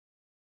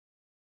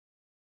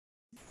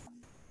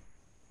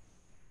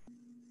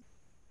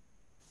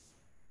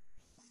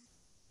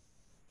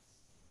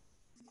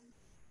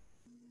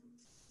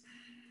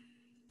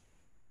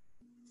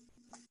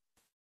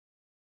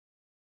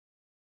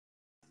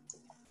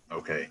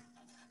Okay,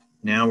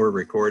 now we're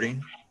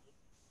recording,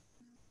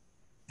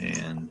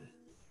 and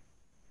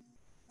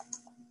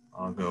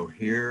I'll go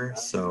here.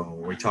 So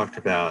we talked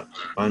about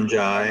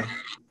fungi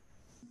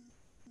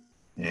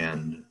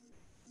and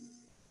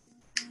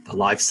the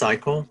life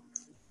cycle.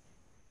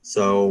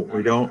 So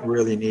we don't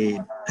really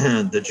need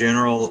the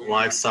general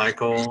life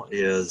cycle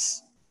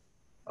is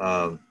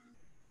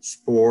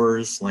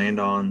spores land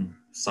on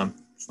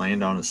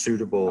a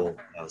suitable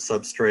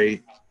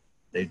substrate.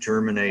 They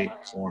germinate,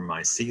 form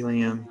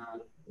mycelium.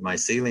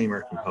 Mycelium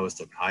are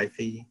composed of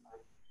hyphae,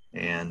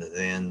 and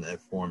then it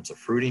forms a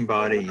fruiting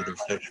body, either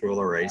sexual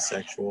or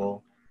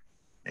asexual,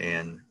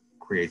 and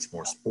creates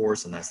more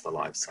spores, and that's the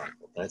life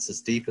cycle. That's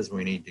as deep as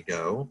we need to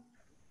go.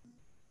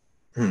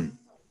 And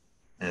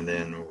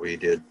then we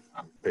did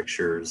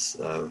pictures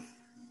of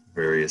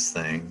various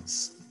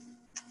things.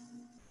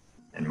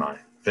 And my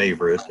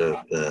favorite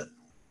of the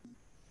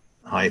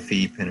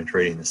hyphae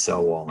penetrating the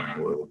cell wall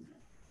in wood.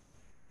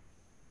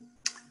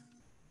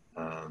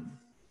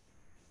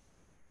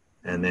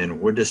 And then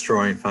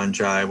wood-destroying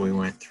fungi, we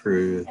went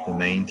through the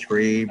main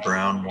three: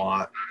 brown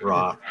rot,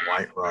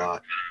 white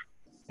rot,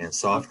 and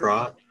soft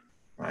rot,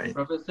 right?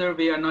 Professor,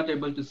 we are not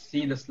able to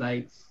see the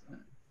slides.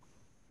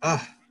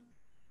 Oh.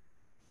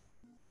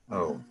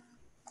 Why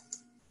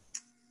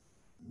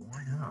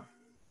not?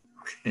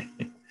 Okay.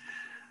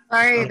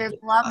 Sorry, there's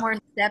a lot more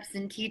steps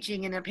in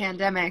teaching in a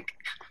pandemic.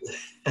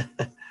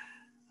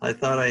 I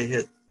thought I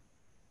hit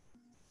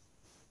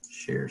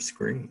share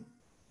screen.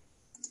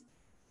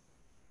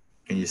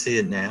 Can you see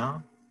it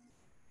now?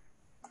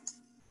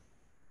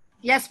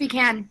 Yes, we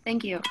can.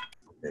 Thank you.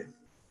 Okay.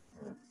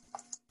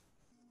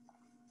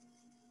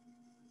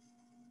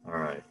 All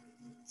right.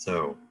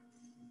 So,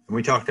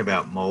 we talked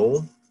about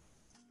mold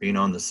being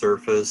on the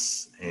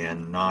surface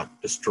and not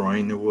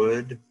destroying the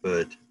wood,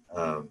 but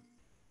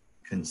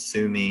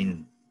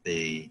consuming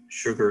the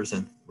sugars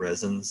and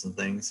resins and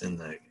things in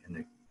the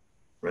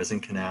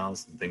resin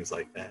canals and things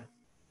like that.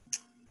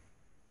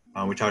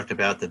 We talked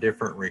about the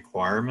different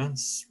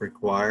requirements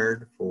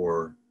required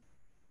for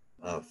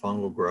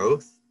fungal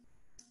growth,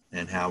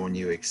 and how when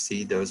you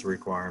exceed those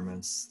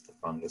requirements, the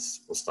fungus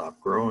will stop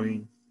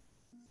growing,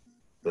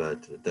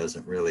 but it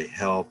doesn't really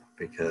help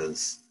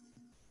because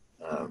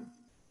the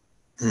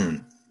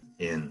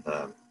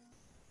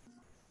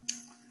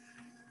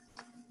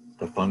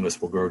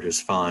fungus will grow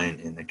just fine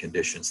in the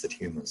conditions that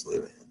humans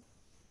live in.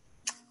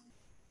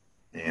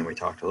 And we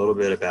talked a little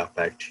bit about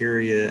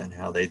bacteria and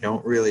how they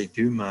don't really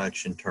do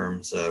much in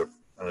terms of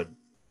reducing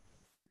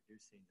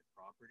the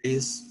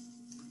properties,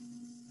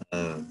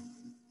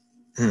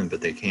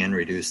 but they can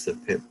reduce the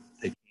pit.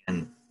 They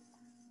can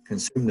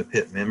consume the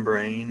pit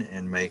membrane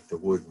and make the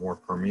wood more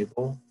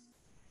permeable.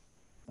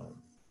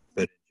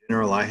 But in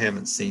general, I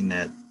haven't seen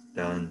that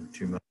done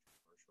too much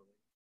commercially.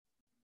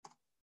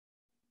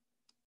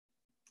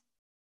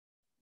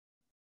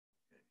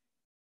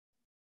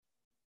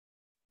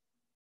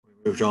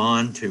 We moved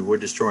on to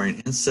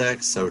wood-destroying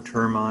insects, so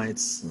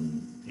termites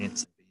and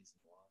ants and bees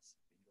and wasps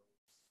and beetles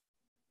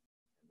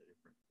and the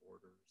different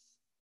orders.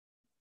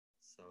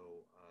 So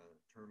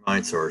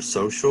termites are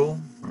social,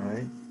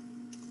 right?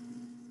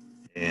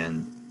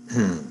 And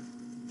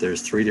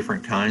there's three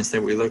different kinds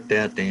that we looked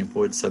at: damp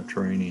wood,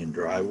 subterranean,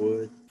 dry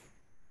wood.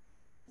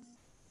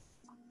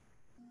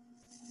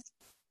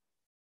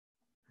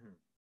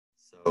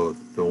 So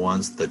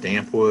the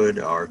damp wood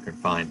are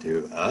confined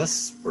to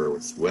us, where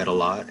it's wet a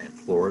lot, and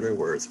Florida,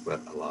 where it's wet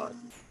a lot.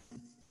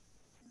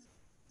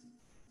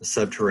 The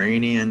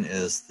subterranean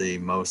is the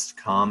most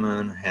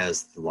common,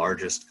 has the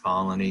largest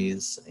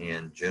colonies,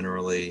 and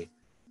generally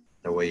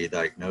the way you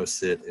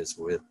diagnose it is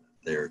with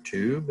their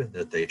tube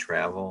that they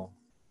travel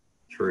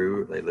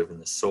through. They live in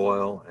the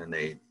soil and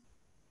they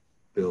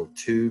build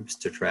tubes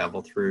to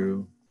travel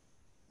through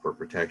for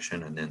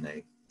protection, and then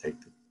they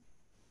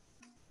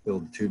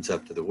build the tubes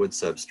up to the wood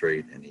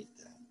substrate and eat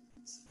that.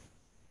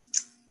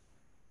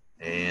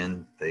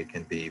 And they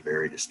can be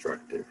very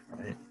destructive,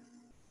 right?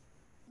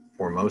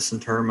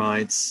 Formosan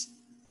termites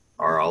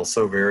are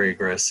also very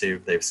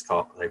aggressive. They've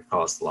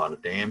caused a lot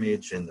of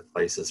damage in the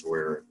places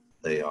where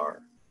they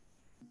are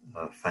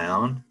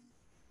found,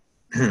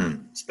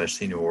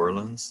 especially New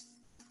Orleans.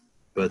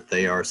 But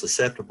they are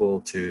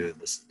susceptible to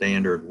the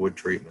standard wood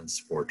treatments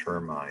for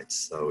termites.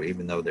 So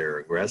even though they're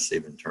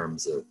aggressive in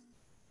terms of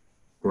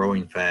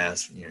growing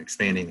fast,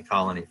 expanding the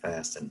colony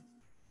fast and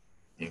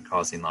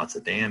causing lots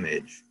of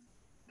damage,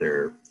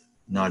 they're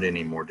not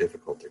any more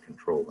difficult to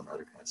control than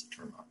other kinds of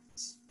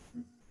termites.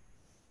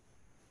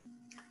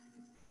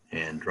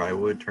 And dry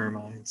wood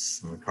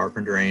termites,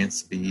 carpenter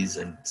ants, bees,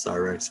 and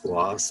Cyrex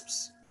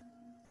wasps.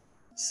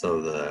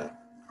 So the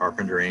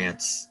carpenter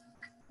ants,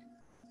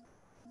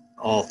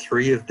 all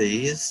three of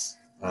these,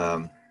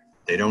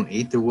 they don't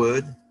eat the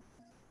wood.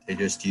 They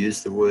just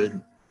use the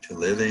wood to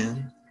live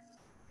in.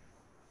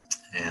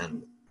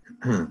 And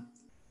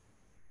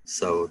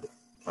so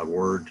a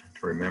word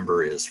to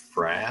remember is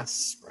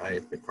frass,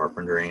 right? The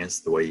carpenter ants,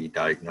 the way you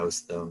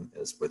diagnose them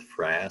is with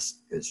frass,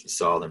 because you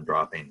saw them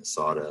dropping the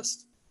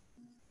sawdust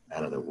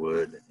out of the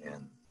wood,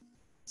 and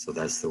So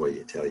that's the way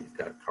you tell you've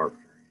got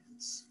carpenter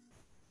ants.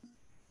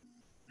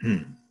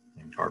 And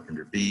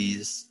carpenter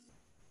bees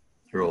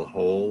drill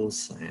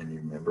holes, and you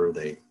remember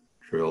they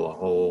drill a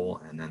hole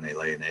and then they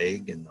lay an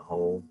egg in the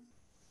hole,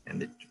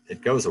 and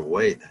it goes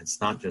away. It's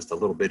not just a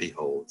little bitty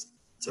hole,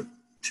 it's a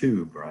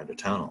tube, right, a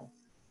tunnel.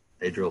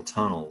 They drill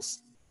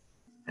tunnels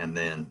and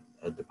then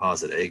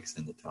deposit eggs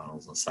in the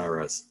tunnels, and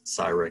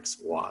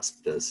Cyrex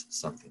wasp does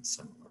something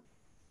similar.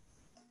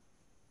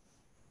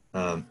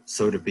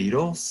 So do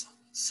beetles.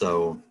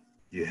 So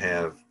you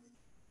have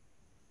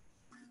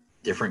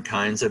different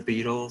kinds of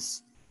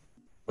beetles,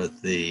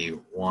 but the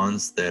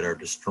ones that are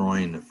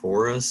destroying the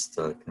forest,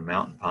 the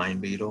mountain pine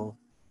beetle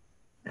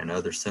and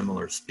other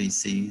similar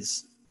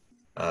species,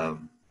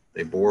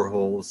 they bore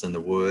holes in the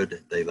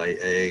wood, they lay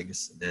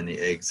eggs, then the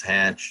eggs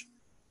hatch,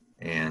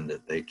 and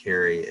they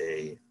carry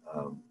a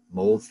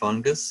mold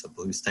fungus, a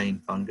blue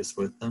stain fungus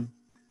with them,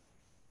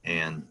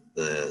 and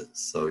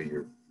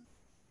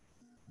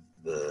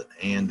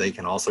and they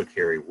can also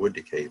carry wood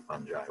decay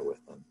fungi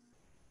with them,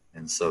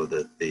 and so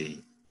that the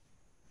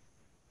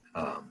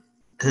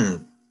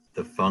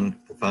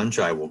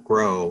fungi will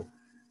grow,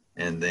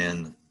 and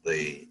then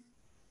the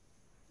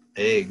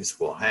eggs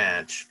will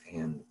hatch,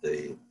 and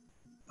the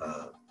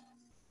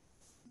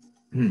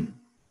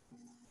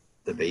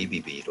baby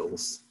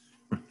beetles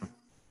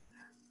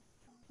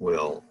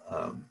will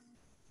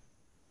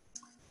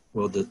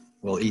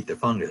eat the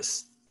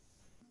fungus,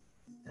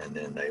 and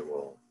then they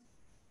will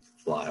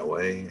fly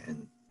away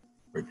and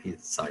repeat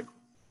the cycle.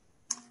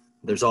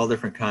 There's all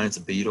different kinds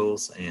of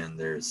beetles, and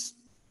there's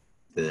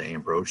the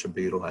ambrosia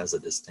beetle has a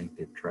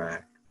distinctive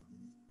track,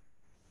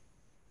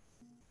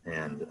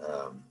 and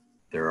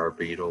there are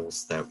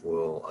beetles that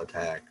will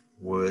attack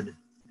wood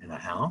in a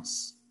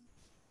house.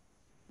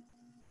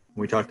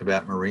 We talked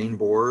about marine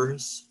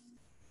borers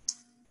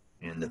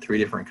and the three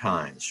different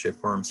kinds: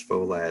 shipworms,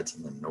 pholads,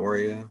 and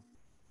Limnoria.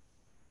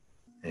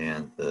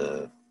 And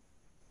the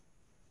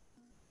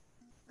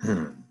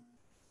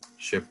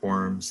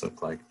shipworms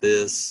look like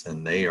this,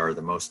 and they are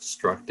the most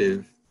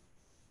destructive,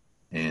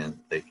 and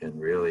they can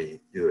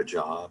really do a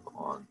job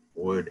on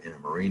wood in a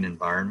marine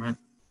environment.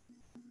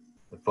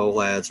 The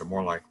pholads are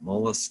more like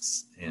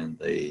mollusks, and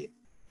they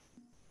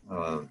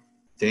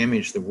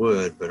damage the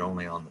wood, but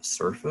only on the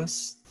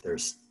surface. They're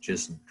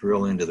just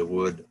drill into the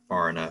wood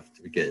far enough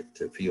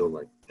to feel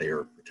like they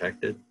are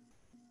protected.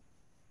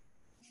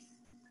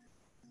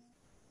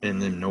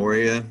 And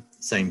Limnoria,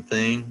 same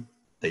thing.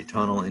 They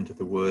tunnel into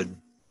the wood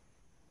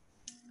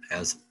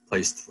as a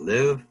place to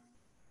live,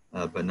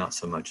 but not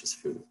so much as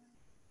food.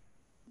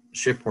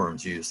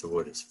 Shipworms use the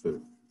wood as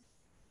food.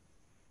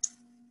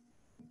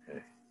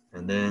 Okay,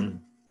 and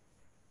then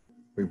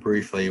we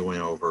briefly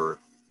went over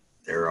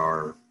there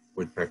are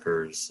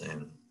woodpeckers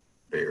and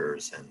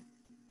bears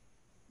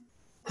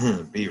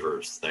and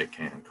beavers that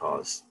can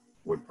cause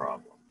wood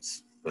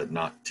problems, but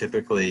not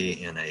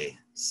typically in a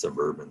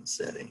suburban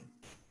setting,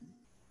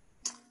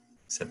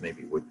 except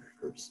maybe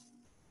woodpeckers.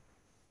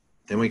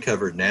 Then we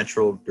covered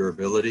natural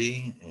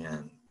durability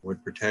and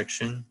wood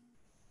protection.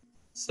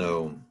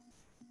 So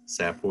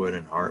sapwood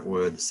and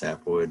heartwood.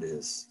 Sapwood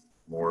is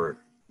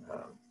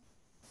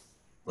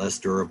less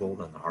durable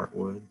than the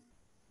heartwood.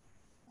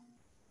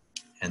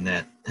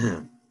 And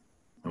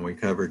we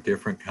covered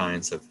different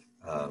kinds of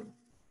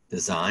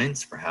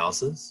designs for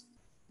houses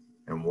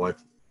and what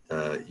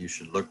you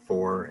should look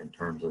for in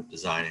terms of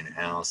designing a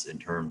house, in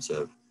terms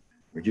of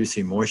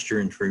reducing moisture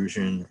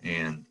intrusion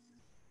and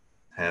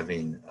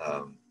having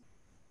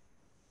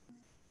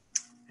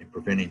and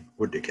preventing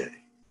wood decay,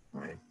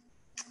 right?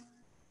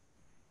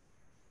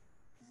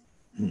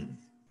 And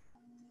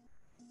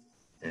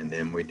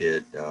then we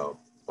did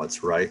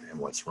what's right and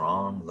what's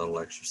wrong, a little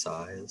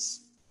exercise.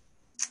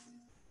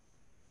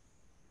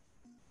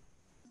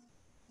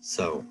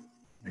 So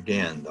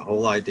again, the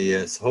whole idea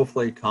is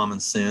hopefully common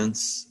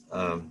sense.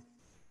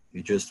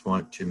 You just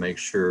want to make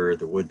sure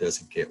the wood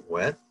doesn't get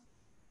wet,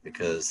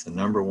 because the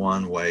number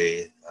one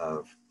way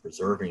of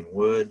preserving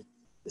wood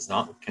is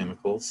not with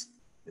chemicals.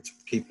 It's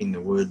keeping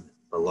the wood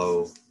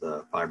below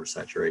the fiber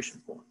saturation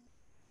point.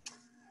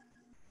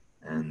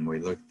 And we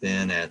looked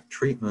then at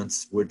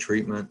treatments, wood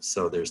treatment.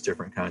 So there's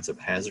different kinds of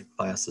hazard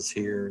classes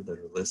here that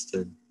are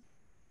listed.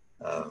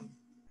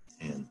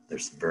 And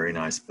there's some very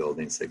nice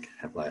buildings that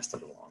have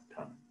lasted a long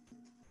time.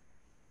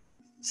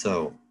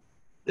 So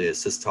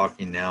this is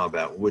talking now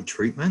about wood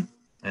treatment.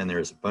 And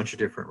there's a bunch of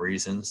different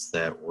reasons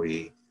that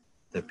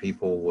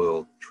people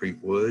will treat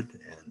wood.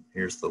 And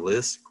here's the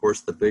list. Of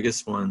course, the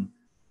biggest one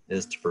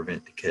is to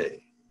prevent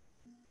decay.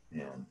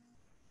 And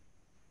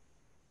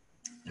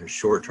there's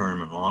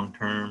short-term and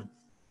long-term,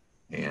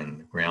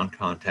 and ground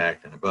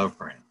contact and above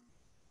ground,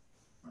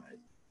 right?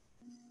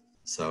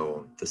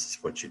 So this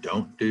is what you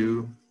don't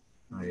do,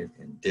 right?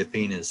 And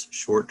dipping is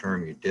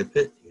short-term, you dip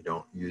it. You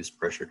don't use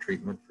pressure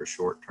treatment for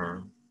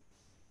short-term.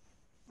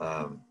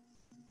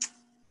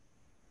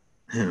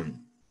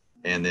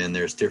 And then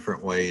there's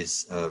different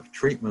ways of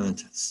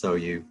treatment. So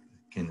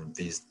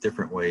these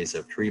different ways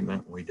of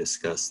treatment, we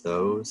discuss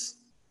those.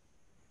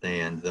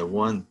 And the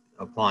one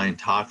applying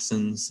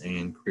toxins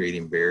and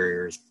creating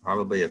barriers.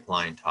 Probably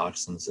applying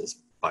toxins is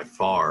by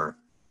far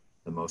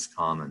the most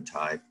common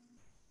type,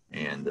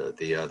 and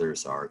the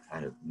others are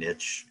kind of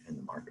niche in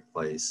the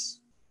marketplace.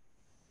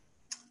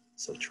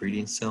 So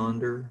treating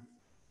cylinder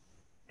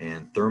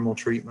and thermal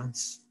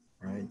treatments,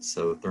 right?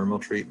 So thermal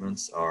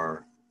treatments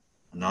are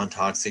a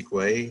non-toxic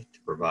way to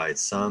provide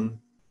some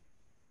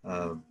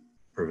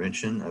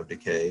prevention of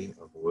decay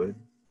of wood.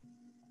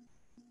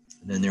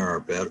 And then there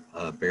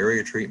are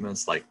barrier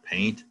treatments like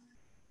paint.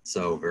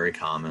 So very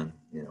common,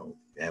 you know,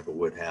 you have a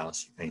wood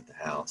house, you paint the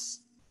house.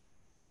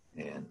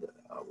 And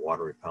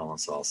water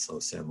repellents also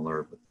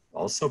similar, but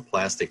also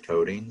plastic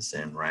coatings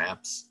and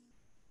wraps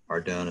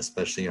are done,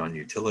 especially on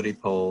utility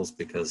poles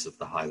because of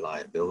the high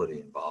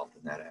liability involved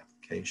in that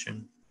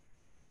application.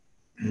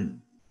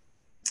 And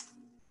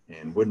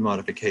wood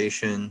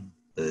modification,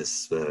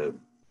 this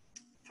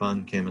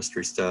fun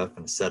chemistry stuff,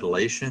 and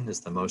acetylation is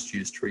the most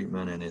used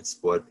treatment, and it's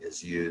what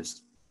is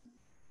used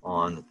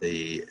on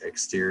the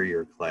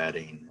exterior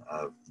cladding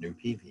of new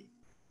PV.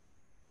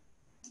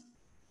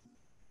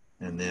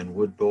 And then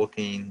wood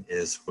bulking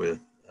is with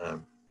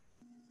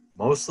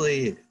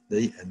mostly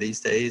these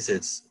days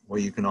it's, well,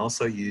 you can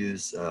also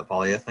use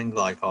polyethylene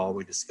glycol.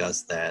 We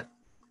discussed that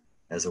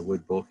as a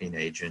wood bulking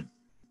agent,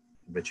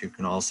 but you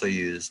can also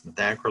use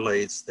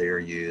methacrylates. They are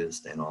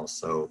used, and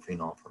also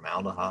phenol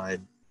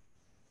formaldehyde.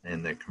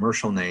 And the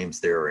commercial names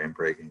there are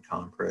Impreg and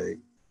Compreg.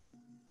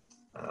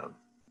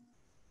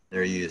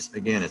 They're used,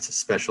 again, it's a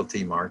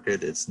specialty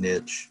market. It's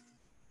niche,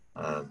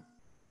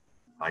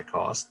 high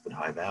cost, but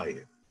high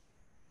value,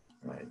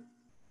 right?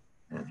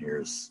 And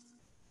here's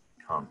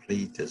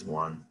Complete as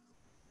one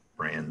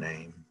brand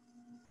name.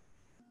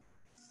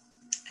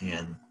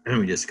 And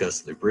we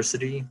discussed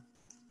lubricity,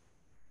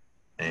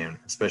 and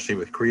especially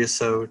with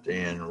creosote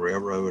and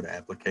railroad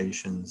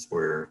applications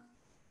where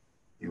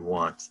you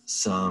want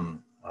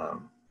some,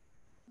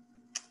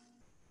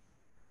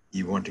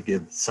 you want to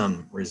give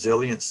some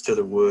resilience to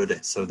the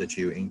wood so that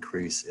you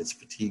increase its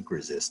fatigue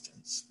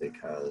resistance,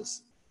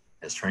 because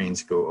as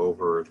trains go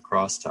over the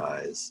cross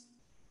ties,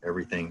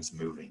 everything's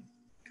moving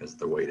because of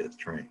the weight of the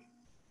train.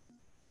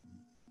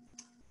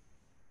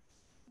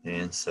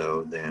 And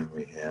so then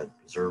we had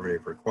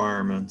preservative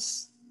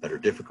requirements that are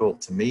difficult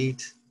to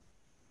meet.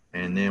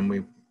 And then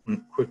we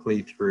went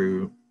quickly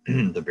through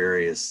the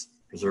various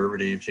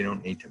preservatives. You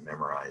don't need to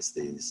memorize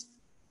these,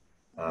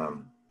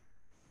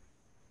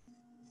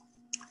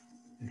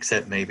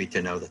 except maybe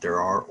to know that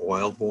there are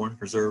oil-borne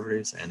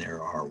preservatives and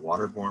there are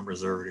water-borne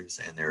preservatives,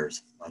 and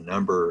there's a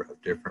number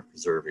of different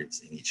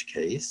preservatives in each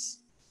case.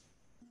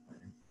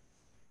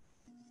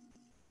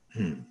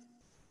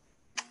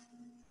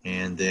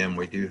 And then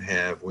we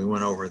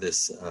went over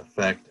this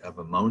effect of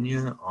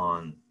ammonia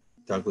on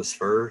Douglas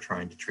fir,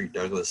 trying to treat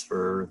Douglas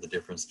fir, the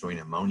difference between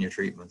ammonia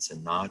treatments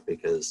and not,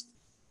 because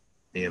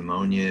the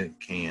ammonia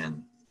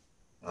can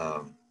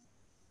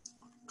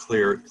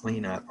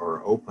clean up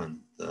or open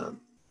the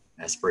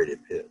aspirated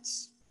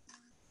pits.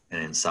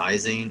 And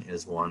incising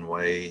is one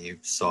way. You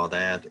saw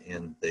that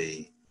in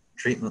the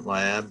treatment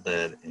lab,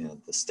 that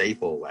the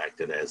staple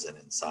acted as an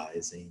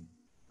incising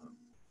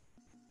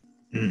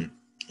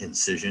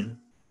incision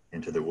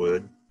into the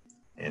wood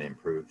and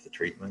improve the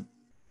treatment.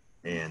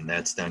 And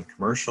that's done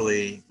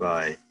commercially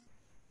by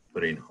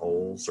putting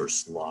holes or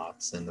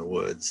slots in the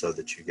wood so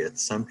that you get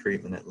some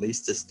treatment at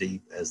least as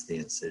deep as the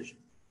incision.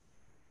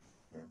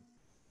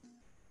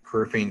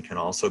 Kerfing can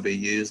also be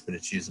used, but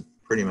it's used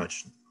pretty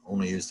much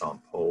only used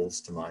on poles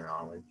to my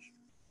knowledge.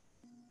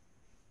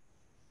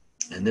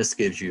 And this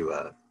gives you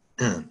a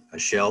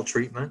shell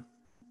treatment.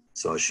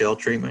 So a shell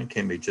treatment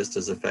can be just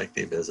as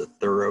effective as a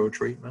thorough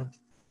treatment,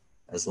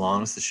 as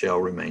long as the shell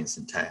remains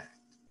intact.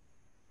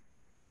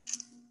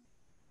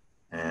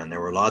 And there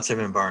were lots of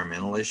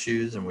environmental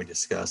issues, and we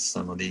discussed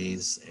some of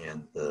these,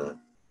 and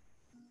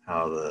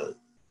how the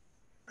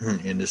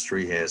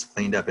industry has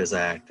cleaned up its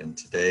act, and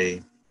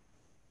today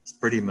it's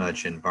pretty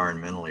much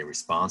environmentally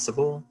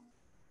responsible,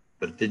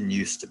 but it didn't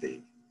used to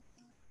be.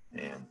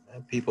 And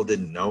people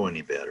didn't know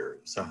any better.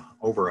 So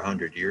over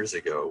 100 years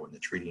ago, when the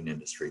treating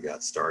industry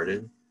got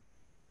started,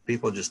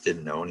 people just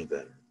didn't know any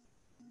better.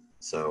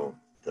 So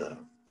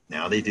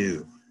now they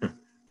do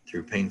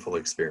through painful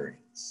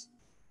experience.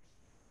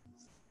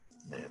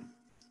 And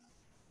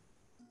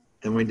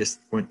then we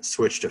just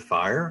switched to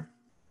fire,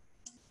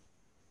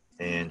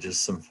 and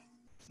just some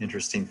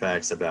interesting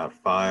facts about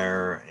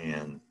fire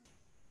and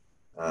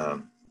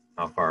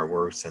how fire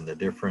works and the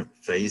different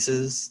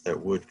phases that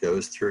wood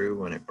goes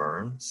through when it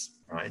burns,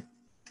 right?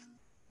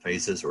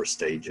 Phases or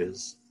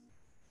stages.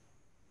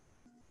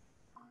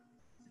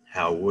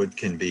 How wood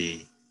can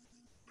be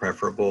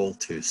preferable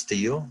to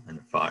steel in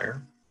a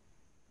fire,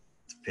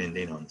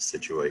 depending on the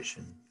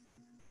situation.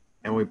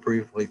 And we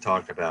briefly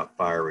talked about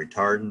fire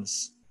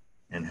retardants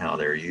and how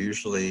they're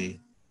usually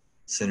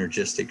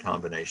synergistic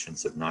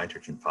combinations of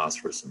nitrogen,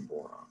 phosphorus, and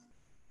boron.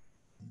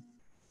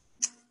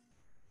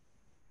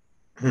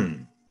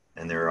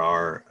 And there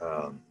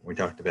are, we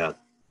talked about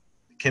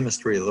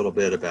chemistry a little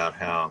bit, about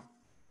how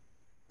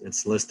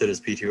it's listed as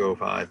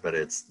P2O5, but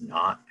it's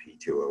not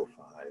P2O5.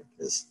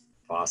 It's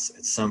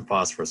some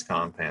phosphorus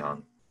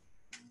compound,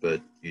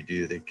 but you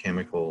do the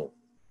chemical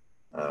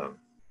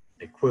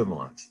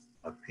equivalent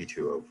of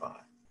P2O5.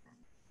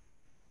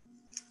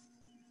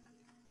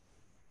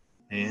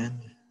 And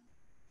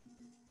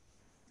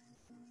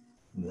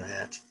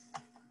that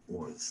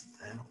was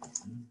that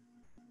one.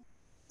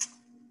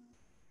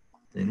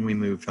 Then we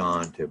moved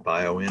on to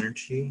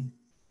bioenergy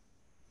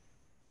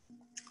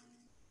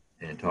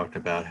and talked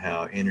about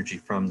how energy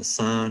from the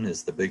sun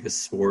is the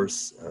biggest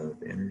source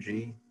of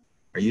energy.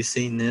 Are you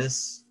seeing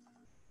this?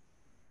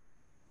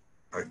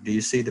 Or do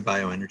you see the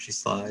bioenergy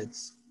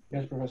slides?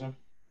 Yes, Professor.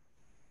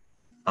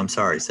 I'm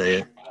sorry,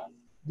 say it.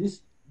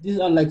 These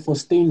are like for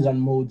stains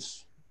and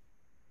molds.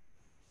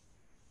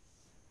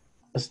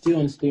 Still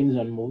on stains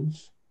and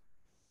molds.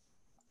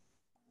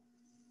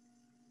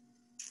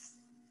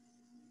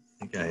 I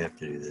think I have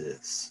to do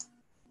this.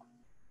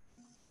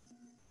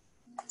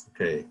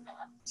 Okay,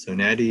 so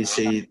now do you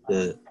see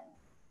the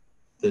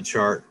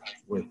chart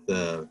with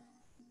the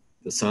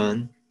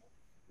sun?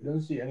 You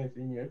don't see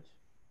anything yet.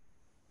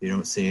 You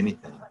don't see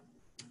anything.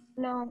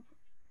 No,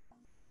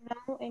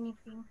 no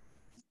anything.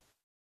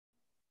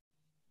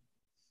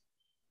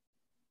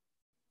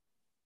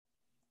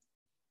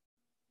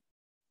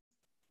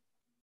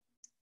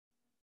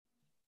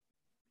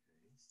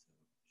 Okay, so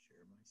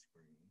share my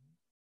screen.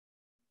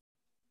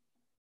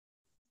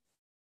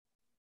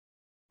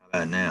 How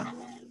about now?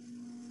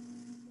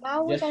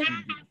 Now we Yes. can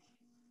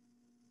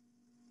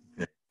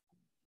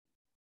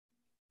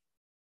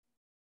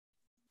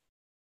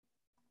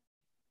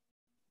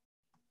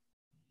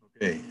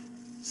Okay,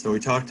 so we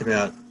talked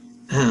about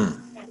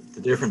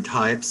the different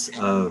types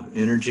of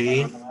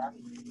energy,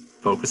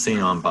 focusing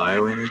on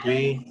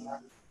bioenergy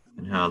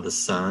and how the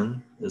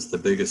sun is the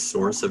biggest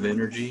source of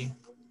energy.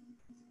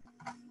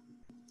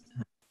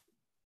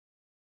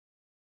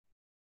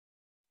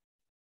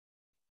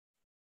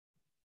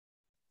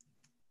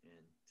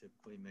 And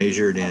typically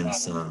measured in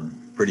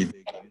some pretty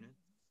big units.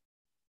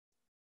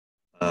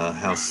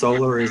 How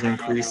solar is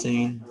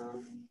increasing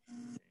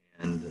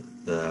and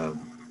the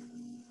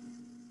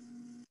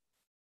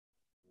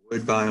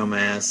wood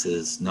biomass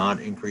is not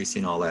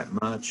increasing all that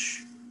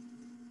much.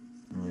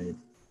 Right.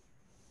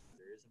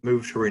 There is a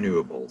move to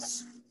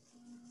renewables,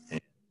 and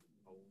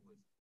coal is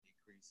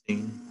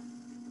decreasing.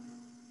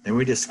 Then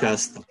we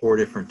discussed the 4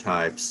 different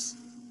types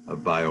of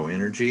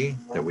bioenergy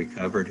that we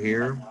covered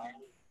here,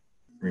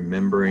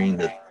 remembering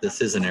that this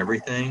isn't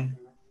everything,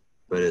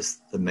 but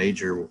it's the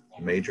major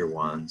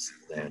ones,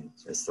 and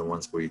it's the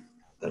ones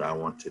that I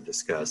want to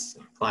discuss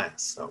in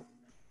class. So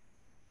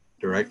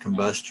direct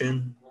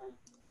combustion.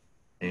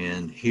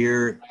 And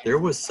here, there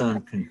was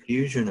some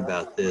confusion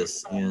about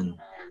this in,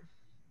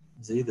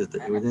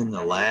 within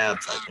the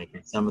labs, I think,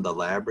 in some of the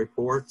lab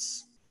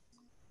reports.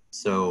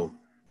 So,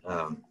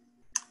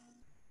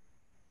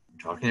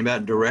 talking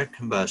about direct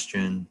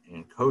combustion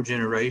and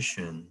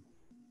cogeneration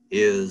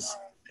is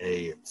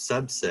a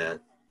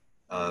subset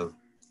of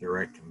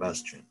direct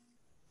combustion.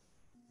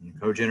 In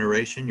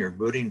cogeneration, you're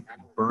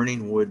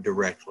burning wood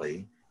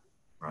directly,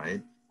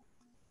 right?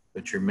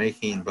 But you're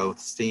making both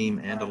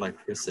steam and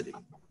electricity.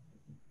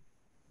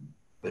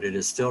 But it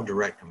is still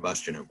direct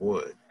combustion of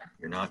wood.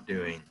 You're not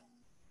doing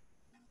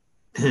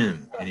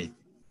anything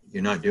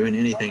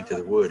to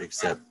the wood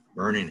except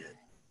burning it,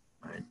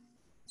 right?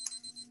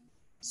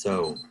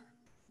 So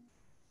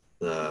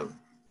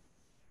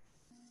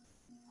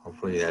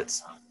hopefully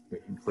we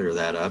can clear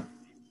that up.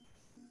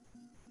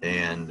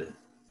 And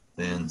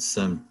then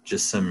some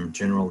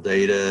general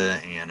data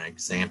and an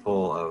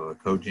example of a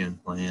cogen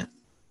plant.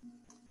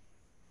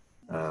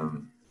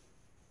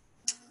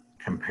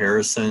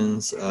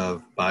 Comparisons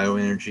of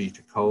bioenergy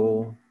to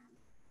coal.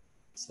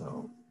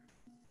 So,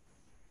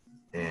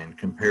 and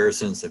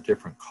comparisons of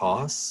different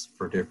costs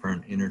for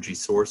different energy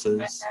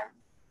sources.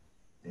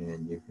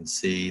 And you can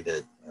see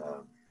that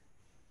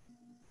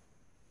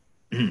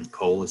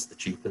coal is the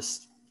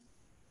cheapest.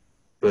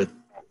 But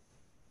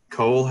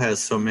coal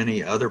has so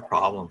many other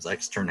problems,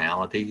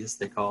 externalities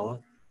they call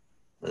it,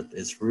 that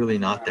it's really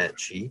not that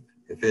cheap.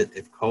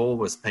 If coal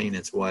was paying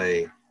its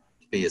way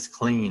to be as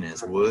clean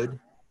as wood,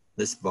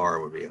 this bar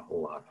would be a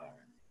whole lot higher.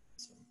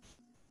 So,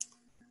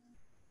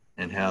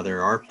 and how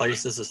there are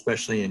places,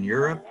 especially in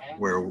Europe,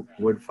 where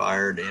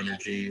wood-fired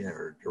energy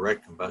or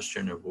direct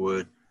combustion of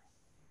wood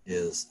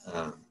is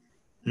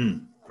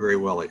very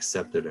well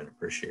accepted and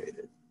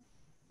appreciated.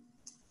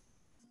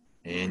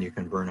 And you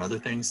can burn other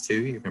things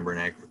too. You can burn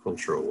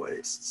agricultural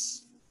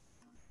wastes.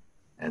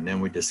 And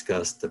then we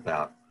discussed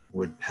about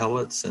wood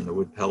pellets and the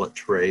wood pellet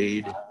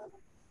trade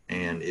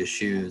and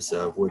issues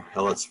of wood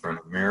pellets from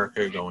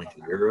America going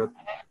to Europe.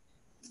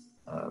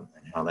 And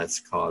how that's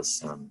caused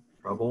some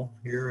trouble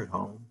here at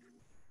home.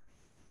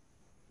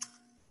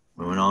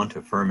 We went on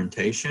to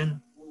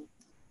fermentation.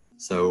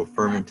 So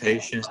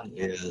fermentation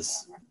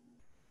is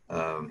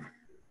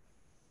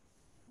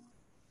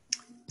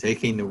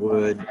taking the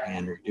wood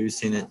and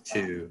reducing it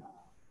to,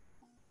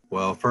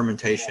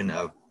 fermentation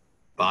of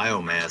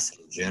biomass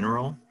in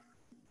general,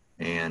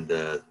 and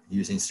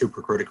using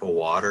supercritical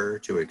water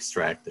to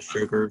extract the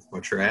sugar.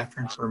 What you're after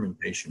in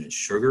fermentation is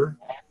sugar,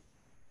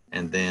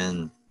 and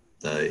then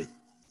you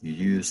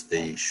use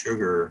the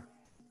sugar,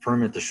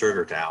 ferment the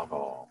sugar to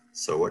alcohol.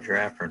 So what you're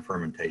after in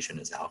fermentation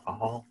is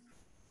alcohol.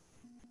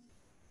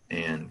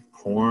 And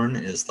corn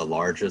is the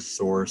largest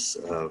source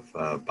of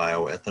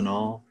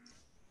bioethanol,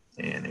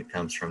 and it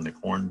comes from the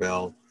Corn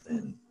Belt.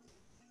 And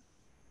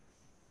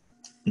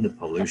the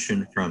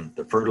pollution from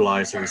the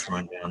fertilizers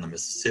run down the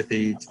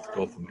Mississippi to the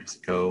Gulf of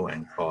Mexico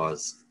and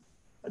cause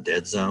a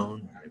dead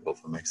zone in the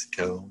Gulf of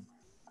Mexico.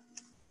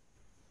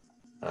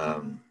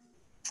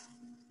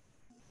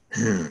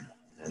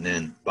 And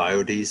then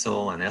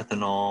biodiesel and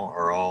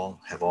ethanol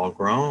have all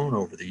grown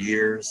over the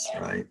years,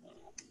 right?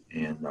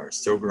 And are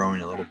still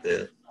growing a little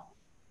bit.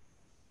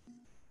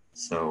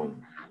 So,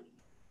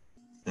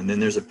 and then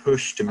there's a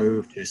push to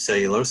move to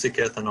cellulosic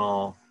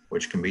ethanol,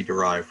 which can be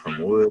derived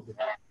from wood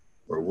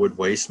or wood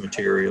waste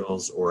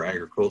materials or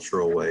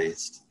agricultural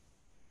waste.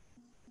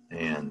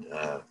 And,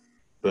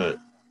 but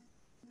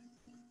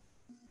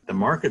the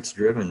market's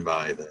driven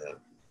by the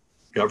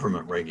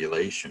government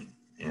regulation,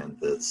 and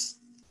this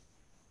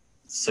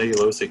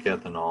cellulosic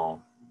ethanol,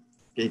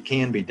 it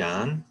can be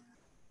done,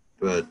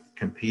 but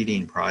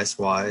competing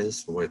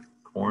price-wise with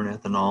corn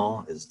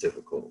ethanol is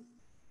difficult.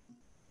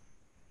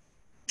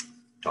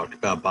 Talked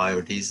about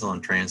biodiesel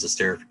and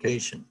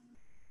transesterification.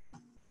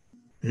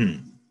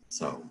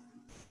 So,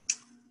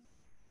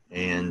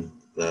 and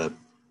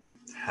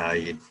how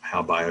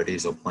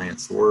biodiesel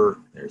plants work.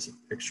 There's a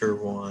picture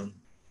of one.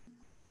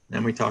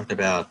 Then we talked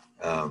about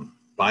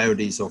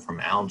biodiesel from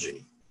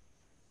algae,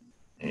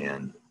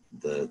 and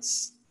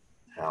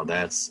how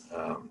that's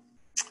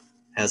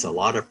has a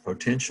lot of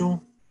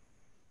potential,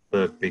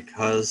 but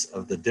because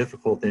of the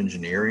difficult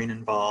engineering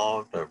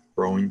involved of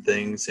growing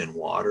things in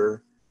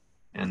water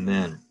and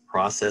then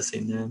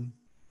processing them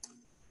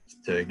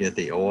to get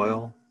the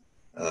oil,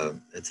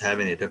 it's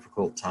having a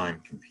difficult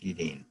time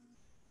competing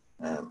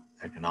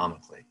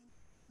economically.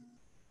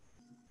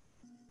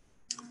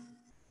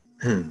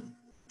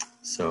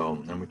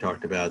 So then we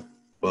talked about,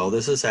 well,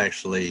 this is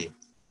actually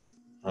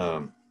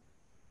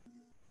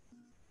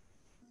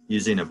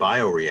using a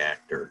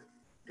bioreactor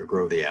to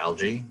grow the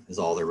algae is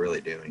all they're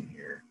really doing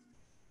here.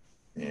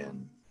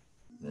 And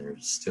they're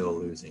still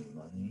losing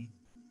money.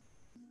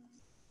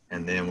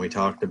 And then we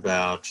talked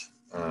about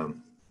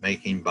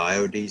making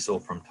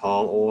biodiesel from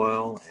tall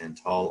oil, and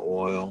tall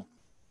oil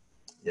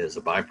is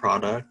a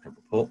byproduct of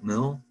a pulp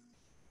mill.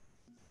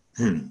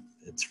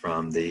 It's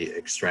from the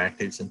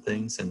extractives and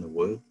things in the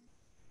wood.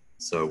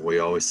 So we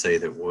always say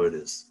that wood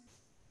is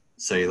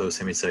cellulose,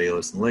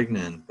 hemicellulose, and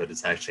lignin, but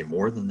it's actually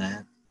more than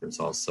that. There's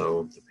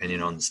also,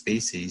 depending on the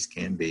species,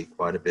 can be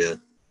quite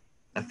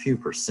a few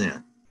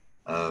percent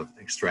of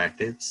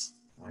extractives,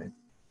 right?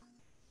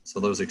 So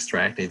those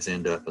extractives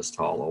end up as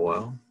tall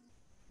oil,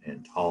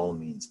 and tall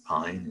means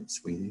pine in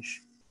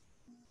Swedish.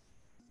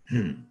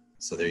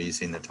 So they're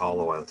using the tall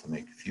oil to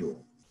make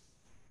fuel.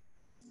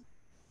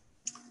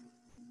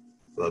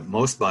 But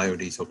most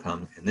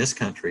biodiesel in this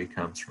country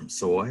comes from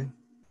soy.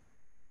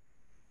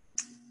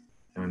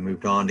 And we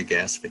moved on to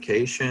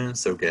gasification.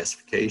 So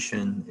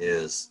gasification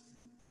is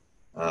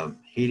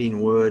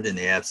heating wood in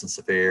the absence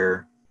of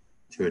air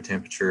to a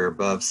temperature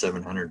above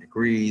 700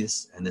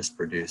 degrees, and this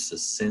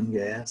produces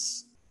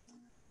syngas.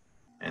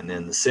 And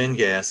then the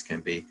syngas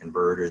can be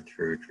converted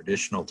through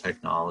traditional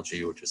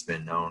technology, which has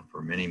been known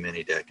for many,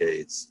 many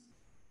decades,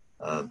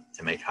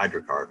 to make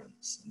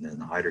hydrocarbons. And then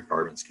the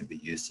hydrocarbons can be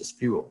used as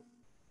fuel.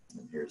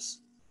 And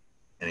here's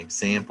an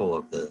example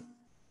of the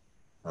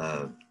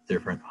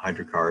different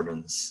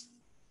hydrocarbons,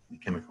 a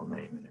chemical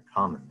name and a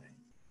common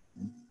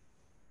name.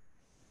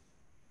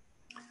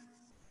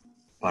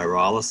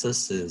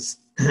 Pyrolysis is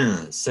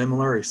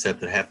similar,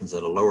 except it happens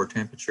at a lower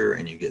temperature,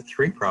 and you get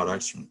three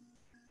products from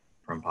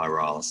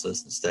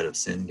pyrolysis instead of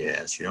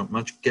syngas. You don't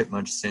get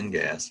much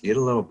syngas. You get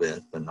a little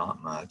bit, but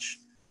not much.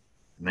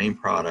 The main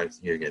product,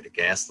 you get a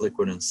gas,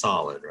 liquid, and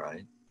solid,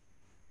 right?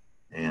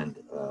 And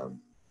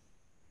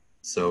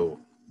so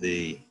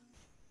in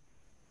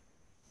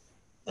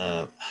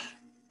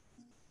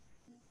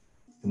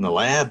the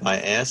lab, I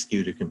ask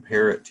you to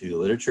compare it to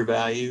literature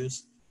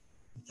values.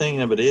 The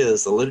thing of it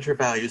is, the literature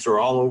values are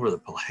all over the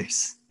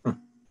place.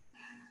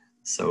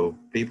 So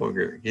people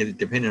are getting,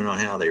 depending on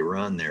how they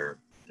run their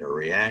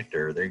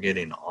reactor, they're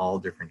getting all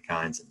different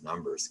kinds of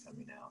numbers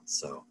coming out.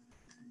 So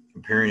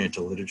comparing it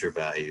to literature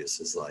values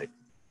is like,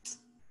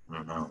 I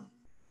don't know.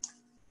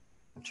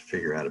 I have to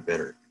figure out a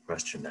better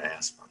question to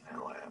ask on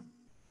that lab.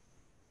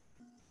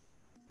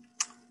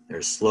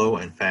 There's slow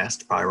and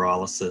fast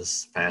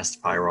pyrolysis.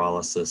 Fast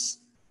pyrolysis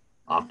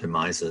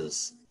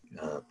optimizes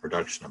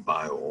production of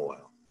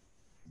bio-oil.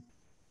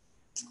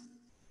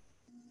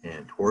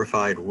 And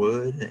torrefied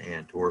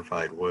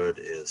wood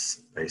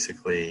is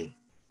basically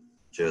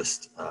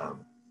just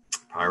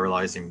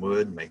pyrolyzing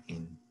wood,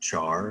 making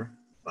char,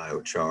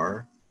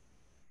 biochar,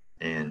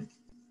 and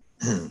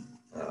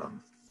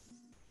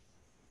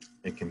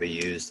it can be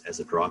used as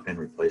a drop-in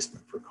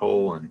replacement for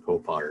coal and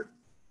coal-fired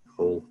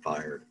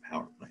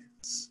power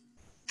plants.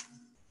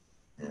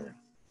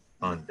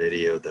 fun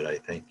video that I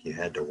think you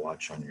had to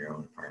watch on your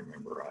own, if I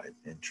remember right.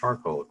 And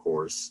charcoal, of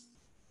course,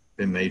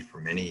 been made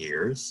for many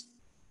years,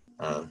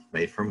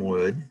 made from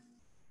wood,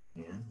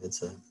 and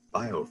it's a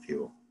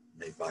biofuel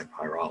made by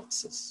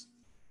pyrolysis.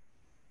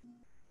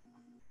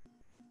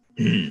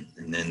 And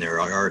then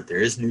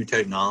there is new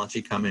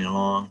technology coming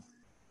along.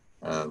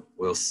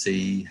 We'll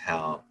see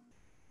how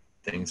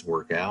things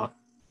work out,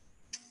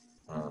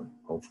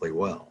 hopefully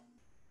well.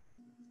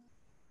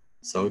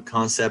 So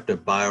concept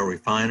of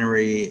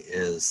biorefinery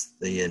is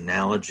the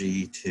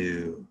analogy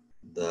to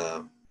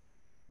the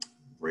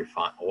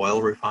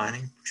oil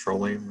refining,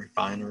 petroleum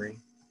refinery,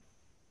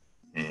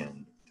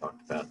 and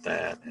talked about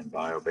that, and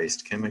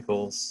bio-based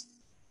chemicals.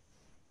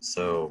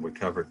 So we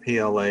covered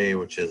PLA,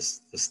 which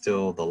is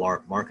still the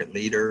market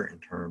leader in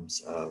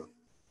terms of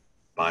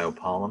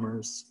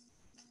biopolymers,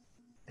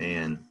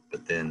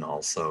 but then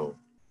also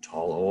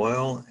tall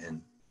oil.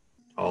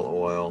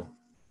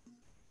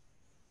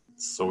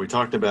 So we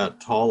talked about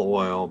tall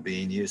oil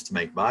being used to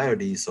make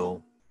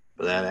biodiesel,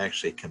 but that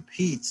actually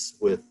competes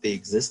with the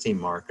existing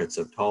markets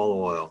of tall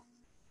oil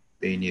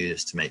being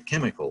used to make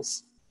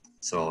chemicals.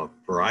 So a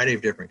variety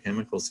of different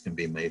chemicals can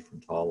be made from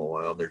tall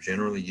oil. They're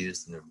generally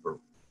used in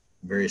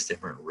various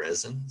different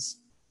resins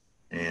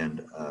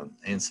and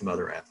some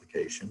other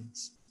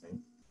applications. Right?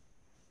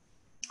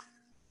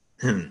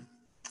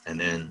 And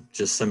then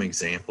just some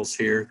examples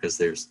here, because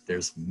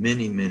there's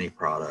many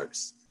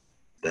products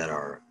that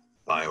are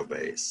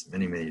bio-based.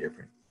 Many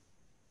different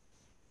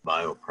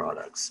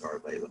bioproducts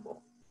are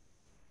available.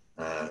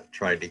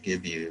 Tried to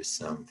give you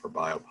some for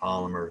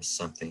biopolymers,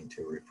 something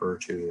to refer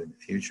to in the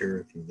future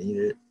if you need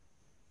it.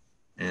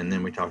 And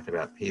then we talked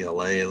about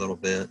PLA a little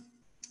bit,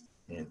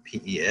 and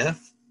PEF,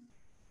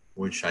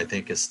 which I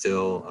think is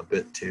still a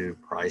bit too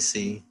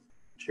pricey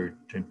to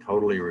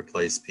totally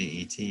replace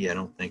PET. I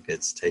don't think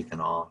it's taken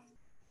off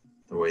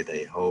the way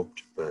they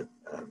hoped, but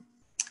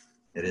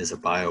it is a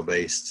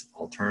bio-based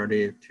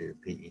alternative to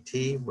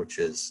PET, which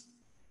is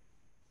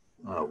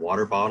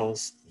water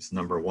bottles. It's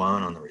number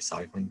 1 on the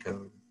recycling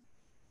code.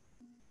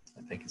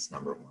 I think it's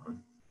number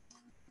 1.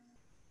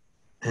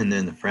 And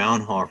then the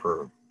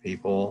Fraunhofer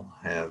people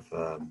have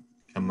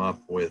come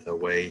up with a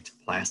way to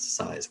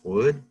plasticize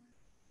wood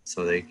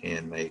so they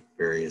can make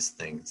various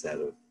things out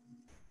of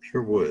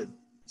pure wood.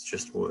 It's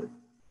just wood.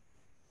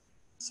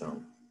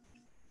 So,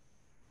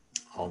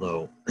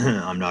 although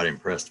I'm not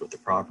impressed with the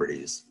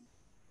properties,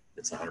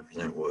 it's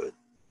 100% wood.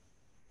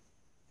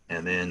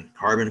 And then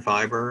carbon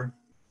fiber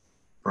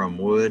from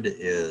wood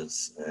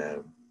is,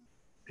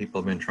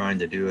 people have been trying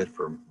to do it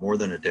for more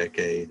than a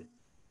decade,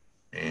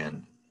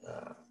 and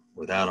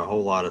without a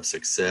whole lot of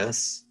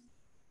success,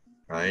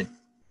 right?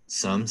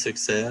 Some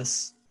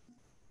success.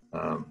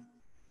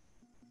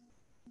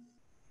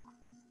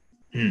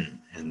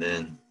 And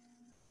then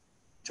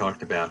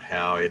talked about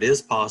how it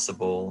is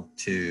possible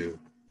to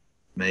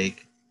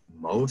make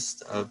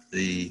most of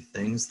the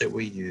things that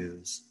we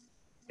use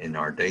in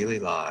our daily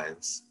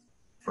lives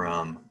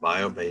from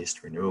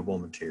bio-based renewable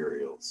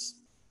materials.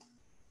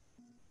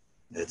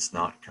 It's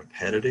not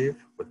competitive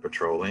with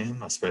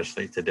petroleum,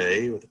 especially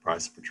today with the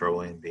price of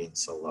petroleum being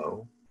so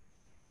low,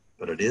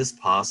 but it is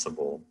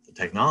possible. The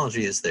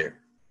technology is there.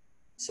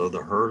 So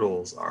the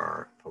hurdles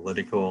are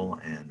political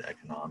and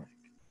economic.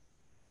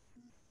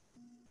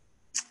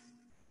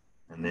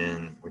 And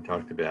then we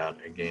talked about,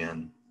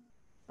 again,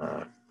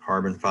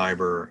 carbon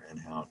fiber and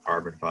how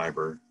carbon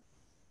fiber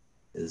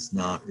is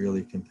not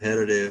really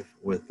competitive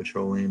with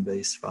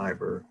petroleum-based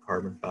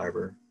carbon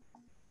fiber.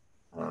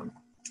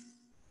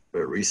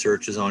 But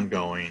research is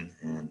ongoing,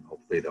 and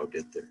hopefully they'll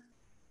get there.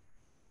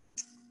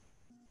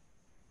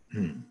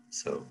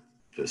 So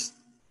just,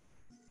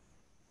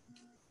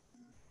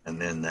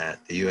 and then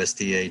that the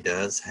USDA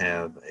does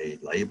have a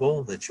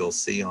label that you'll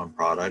see on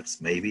products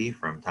maybe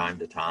from time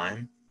to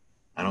time.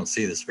 I don't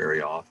see this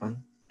very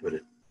often, but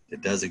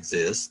it does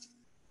exist.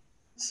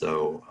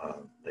 So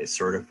they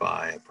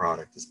certify a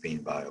product as being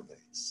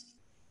bio-based.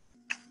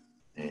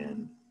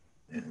 And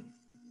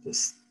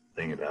this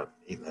thing about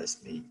eat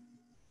less meat.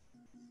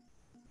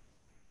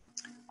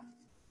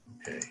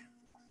 Okay.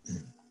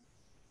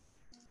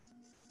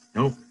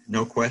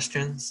 No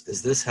questions?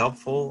 Is this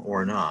helpful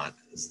or not?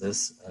 Is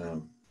this,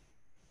 you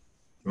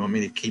want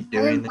me to keep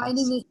doing I am this?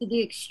 finding this to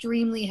be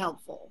extremely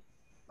helpful.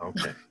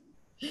 Okay.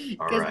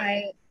 All Because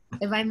right.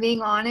 if I'm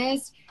being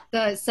honest,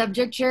 the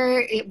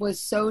subjecture, it was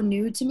so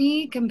new to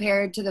me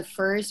compared to the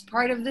first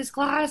part of this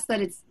class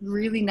that it's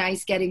really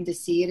nice getting to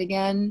see it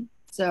again.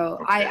 So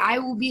Okay. I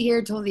will be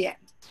here till the end.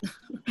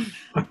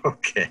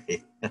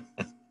 Okay.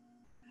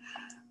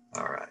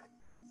 All right.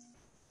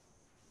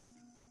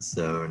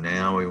 So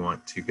now we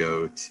want to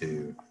go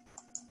to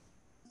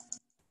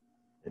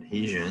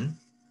adhesion,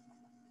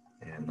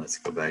 and let's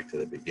go back to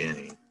the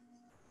beginning.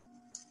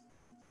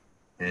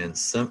 And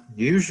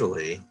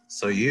usually,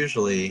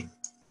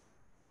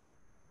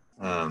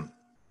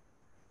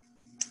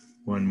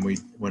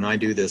 when I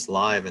do this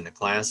live in the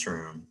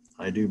classroom,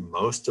 I do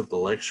most of the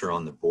lecture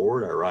on the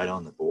board. I write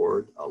on the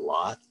board a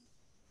lot.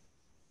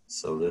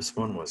 So this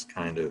one was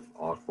kind of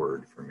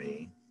awkward for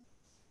me.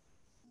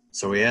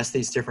 So we asked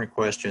these different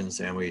questions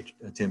and we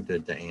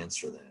attempted to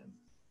answer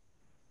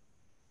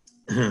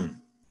them.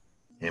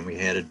 And we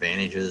had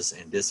advantages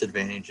and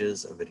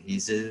disadvantages of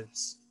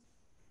adhesives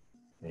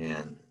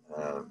and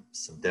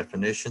some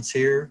definitions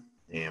here,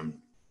 and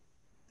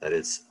that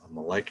it's a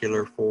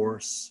molecular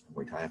force.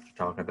 We have to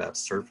talk about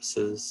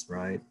surfaces,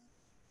 right?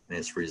 And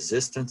its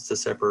resistance to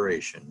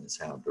separation is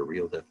how the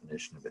real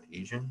definition of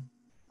adhesion.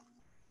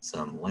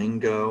 Some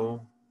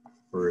lingo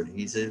for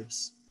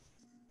adhesives,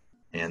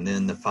 and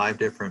then the 5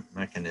 different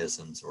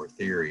mechanisms or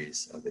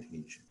theories of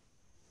adhesion.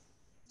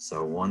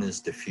 So one is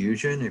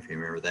diffusion, if you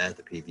remember that,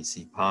 the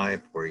PVC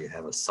pipe, where you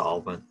have a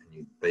solvent and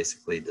you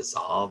basically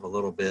dissolve a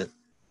little bit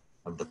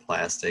of the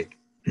plastic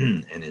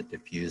and it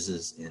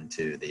diffuses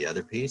into the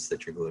other piece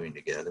that you're gluing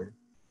together.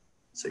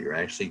 So you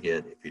actually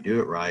get, if you do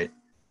it right,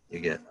 you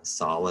get a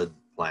solid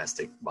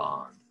plastic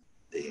bond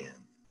at the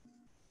end.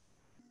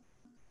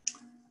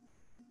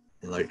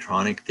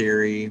 Electronic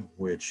theory,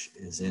 which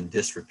is in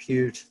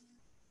disrepute.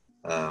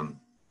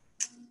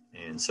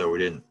 And so we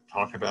didn't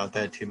talk about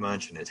that too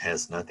much, and it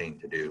has nothing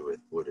to do with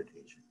wood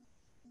adhesion.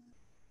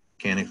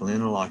 Mechanical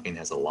interlocking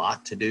has a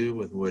lot to do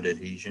with wood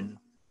adhesion.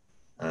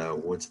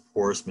 Wood's a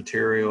porous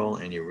material,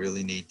 and you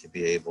really need to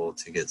be able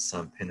to get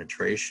some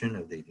penetration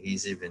of the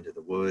adhesive into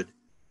the wood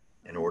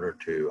in order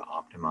to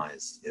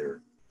optimize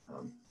your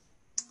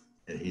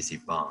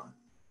adhesive bond.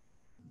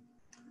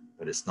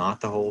 But it's not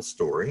the whole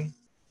story.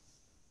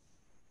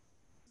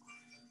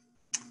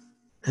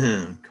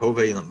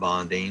 Covalent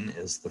bonding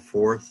is the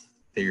 4th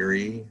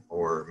theory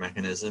or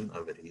mechanism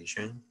of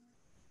adhesion.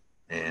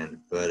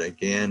 But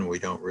again, we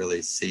don't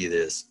really see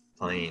this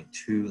playing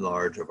too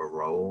large of a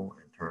role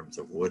in terms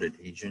of wood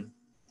adhesion.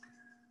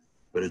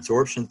 But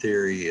adsorption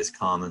theory is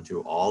common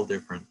to all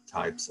different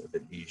types of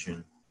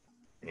adhesion,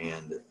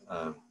 and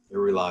it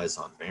relies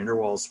on van der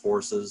Waals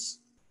forces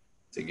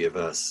to give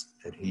us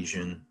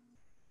adhesion.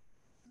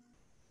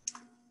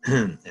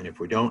 And if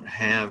we don't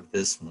have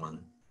this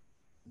one,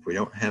 if we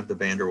don't have the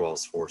van der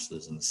Waals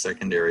forces and the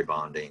secondary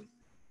bonding,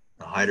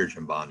 the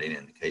hydrogen bonding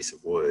in the case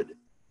of wood,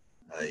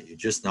 you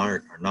just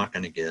are not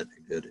going to get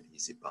a good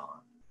adhesive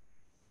bond.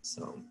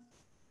 So,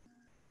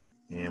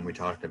 and we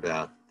talked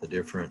about the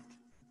different,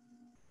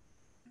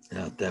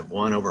 that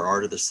 1 over r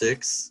to the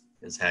 6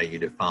 is how you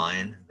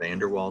define van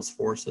der Waals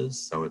forces.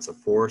 So it's a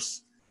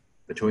force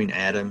between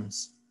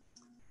atoms,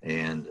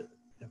 and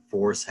the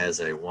force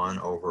has a 1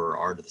 over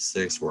r to the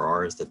 6, where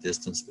r is the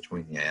distance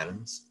between the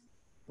atoms,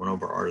 1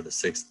 over r to the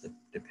 6th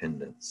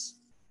dependence.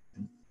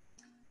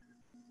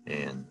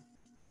 And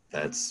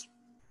that's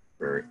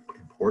very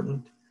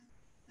important.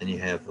 Then you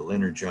have the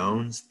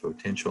Lennard-Jones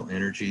potential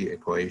energy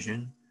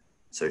equation.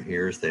 So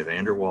here's the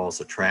van der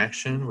Waals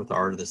attraction with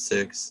r to the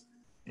 6th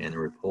and the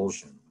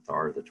repulsion with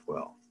r to the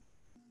 12th.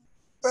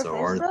 So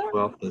r to the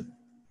 12th,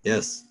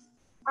 yes?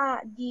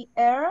 The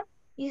R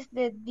is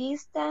the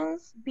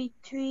distance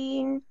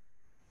between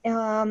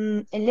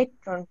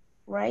electron,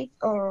 right?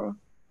 Or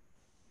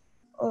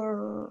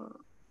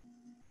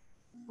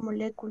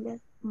molecules.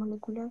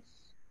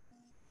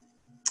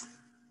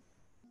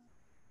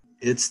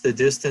 It's the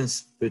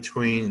distance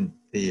between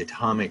the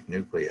atomic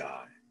nuclei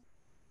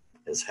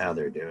is how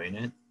they're doing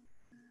it,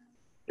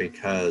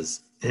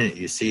 because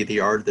you see the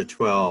r to the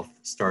 12th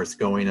starts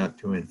going up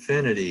to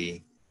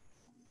infinity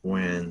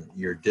when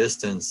your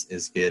distance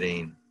is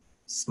getting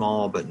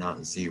small but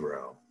not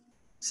 0.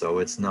 So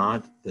it's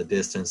not the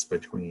distance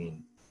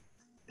between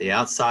the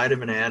outside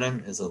of an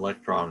atom is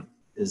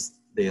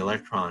the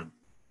electron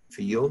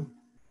field,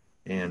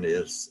 and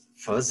it's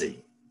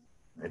fuzzy.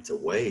 It's a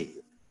wave.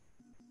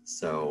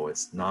 So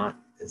it's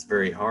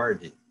very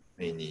hard. I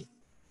mean, you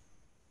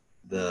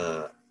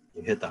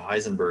hit the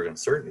Heisenberg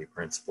uncertainty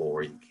principle,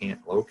 where you can't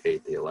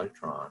locate the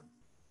electron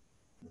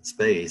in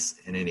space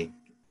in any,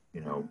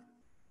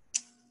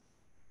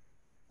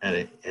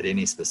 at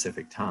any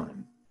specific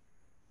time.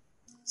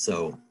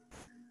 So,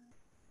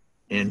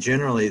 and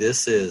generally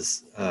this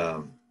is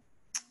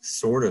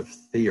sort of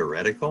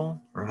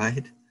theoretical,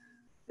 right?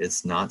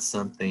 It's not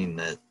something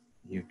that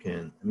you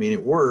can,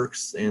 it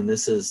works, and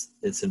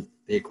the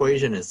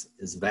equation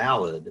is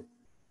valid,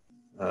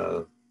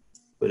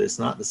 but it's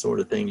not the sort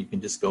of thing you can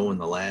just go in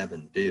the lab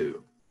and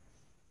do.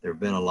 There have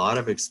been a lot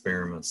of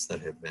experiments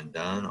that have been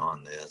done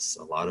on this,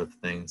 a lot of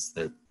things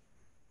that,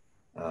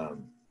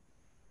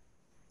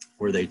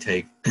 where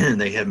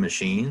they have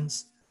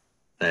machines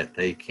that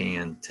they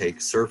can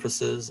take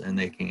surfaces and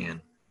they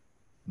can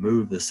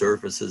move the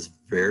surfaces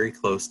very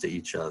close to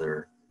each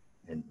other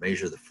and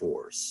measure the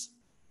force.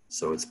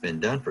 So it's been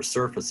done for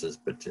surfaces,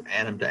 but to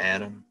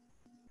atom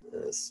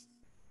is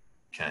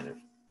kind of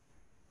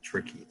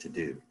tricky to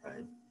do,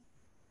 right?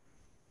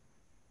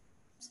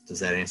 Does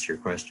that answer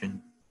your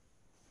question?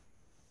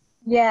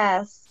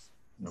 Yes.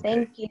 Okay.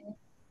 Thank you.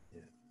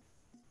 Yeah.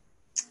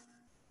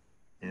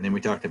 And then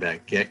we talked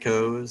about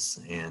geckos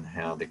and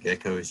how the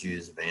geckos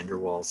use van der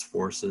Waals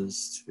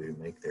forces to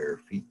make their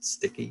feet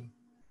sticky.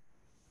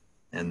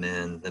 And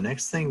then the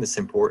next thing that's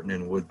important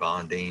in wood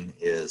bonding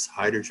is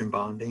hydrogen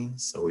bonding.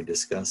 So we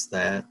discussed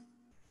that.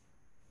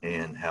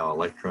 and how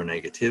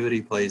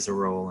electronegativity plays a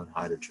role in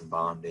hydrogen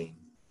bonding,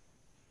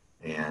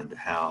 and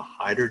how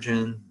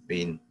hydrogen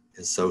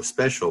is so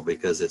special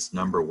because it's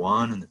number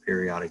 1 in the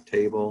periodic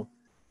table.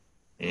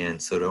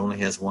 And so it only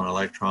has 1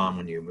 electron.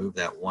 When you move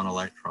that 1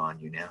 electron,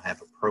 you now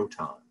have a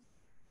proton.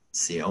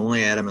 It's the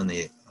only atom in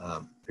the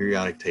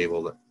periodic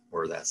table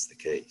where that's the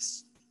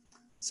case.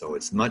 So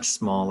it's much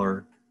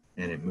smaller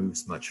and it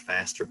moves much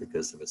faster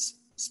because of its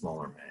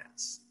smaller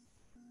mass.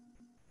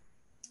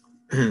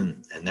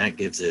 And that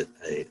gives it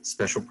a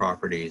special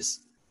properties,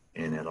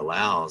 and it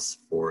allows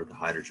for the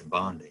hydrogen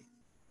bonding.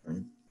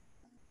 Right?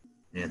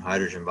 And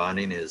hydrogen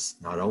bonding is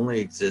not only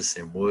exists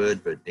in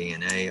wood, but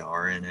DNA,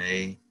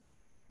 RNA,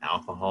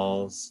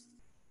 alcohols.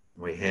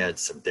 We had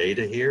some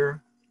data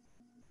here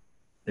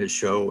that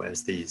show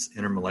as these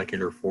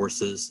intermolecular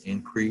forces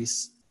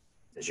increase,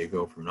 as you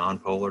go from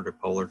nonpolar to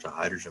polar to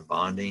hydrogen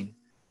bonding,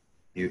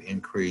 you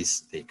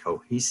increase the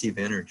cohesive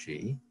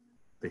energy,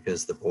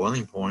 because the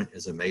boiling point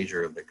is a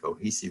measure of the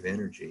cohesive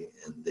energy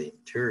in the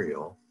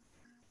material.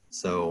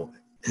 So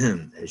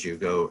as you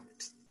go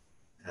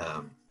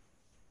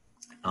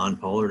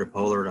nonpolar to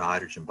polar to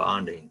hydrogen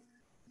bonding,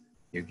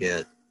 you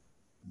get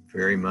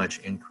very much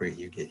increase,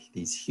 you get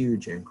these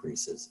huge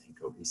increases in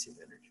cohesive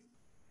energy.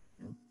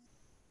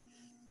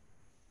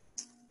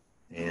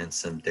 And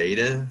some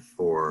data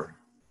for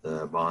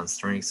the bond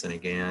strengths. And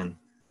again,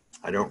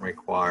 I don't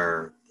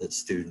require that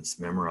students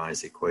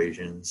memorize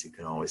equations. You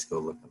can always go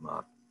look them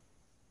up.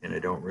 And I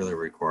don't really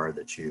require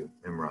that you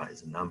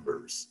memorize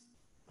numbers.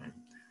 Right?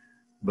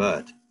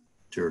 But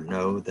to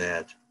know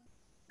that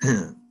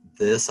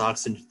this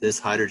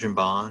hydrogen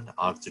bond,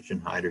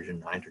 oxygen, hydrogen,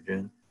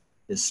 nitrogen,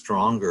 is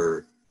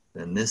stronger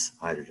than this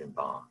hydrogen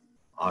bond,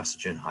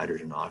 oxygen,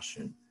 hydrogen,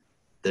 oxygen.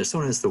 This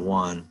one is the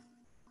one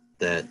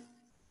that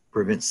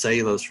prevents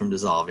cellulose from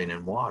dissolving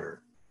in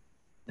water.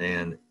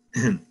 And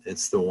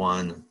it's the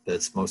one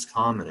that's most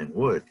common in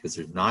wood because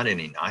there's not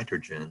any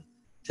nitrogen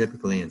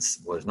typically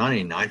there's not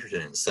any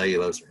nitrogen in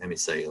cellulose or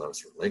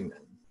hemicellulose or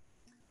lignin.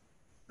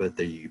 But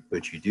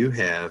you do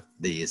have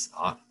these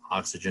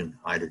oxygen,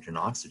 hydrogen,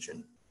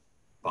 oxygen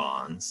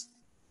bonds.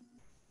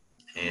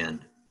 And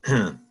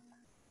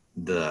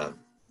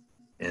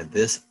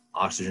this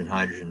oxygen,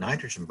 hydrogen,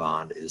 nitrogen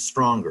bond is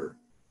stronger.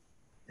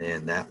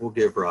 And that will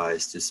give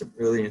rise to some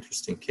really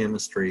interesting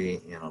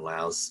chemistry and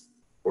allows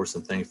for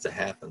some things to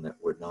happen that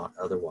would not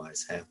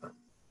otherwise happen.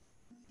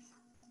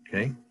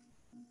 Okay?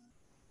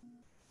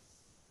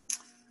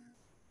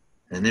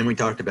 And then we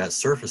talked about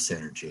surface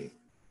energy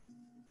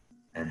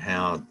and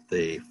how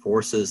the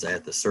forces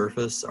at the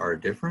surface are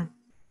different,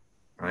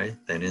 right,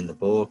 than in the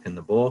bulk. In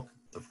the bulk,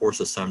 the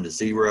forces sum to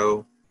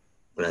 0,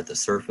 but at the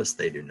surface,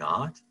 they do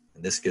not.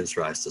 And this gives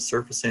rise to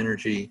surface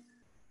energy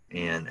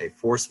and a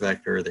force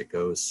vector that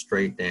goes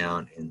straight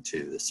down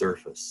into the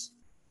surface.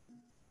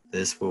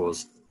 This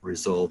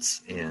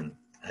results in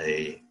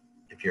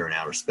if you're in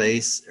outer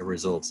space, it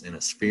results in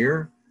a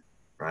sphere,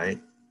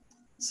 right?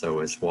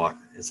 So it's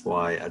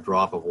why a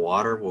drop of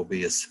water will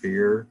be a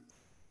sphere.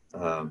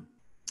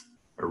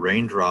 A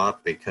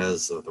raindrop,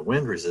 because of the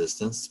wind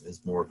resistance,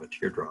 is more of a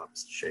teardrop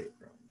shape,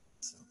 right?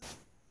 So,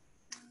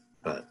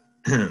 but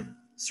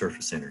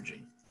surface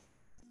energy,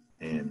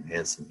 and we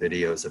had some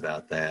videos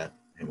about that.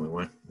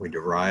 And we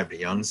derived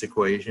Young's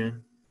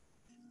equation,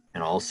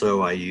 and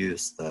also I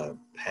used the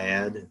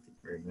pad,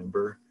 if you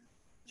remember,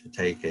 to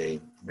take we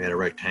had a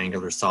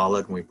rectangular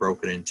solid, and we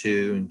broke it in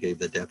two and gave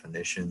the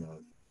definition of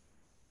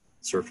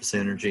surface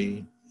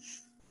energy.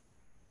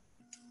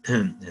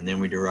 And then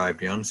we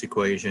derived Young's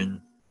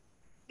equation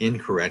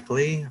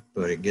incorrectly,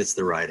 but it gets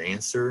the right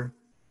answer.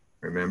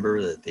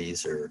 Remember that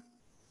these are,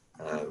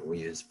 we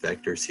use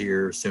vectors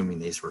here, assuming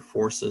these were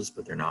forces,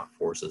 but they're not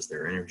forces,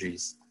 they're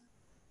energies.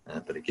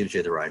 But it gives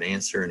you the right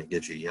answer, and it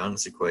gives you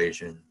Young's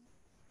equation.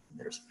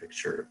 There's a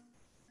picture.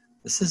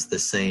 This is the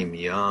same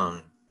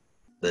Young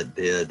that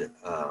did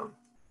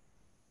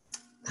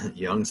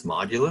Young's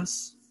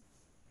modulus.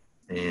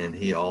 And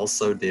he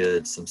also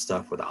did some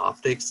stuff with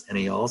optics, and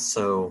he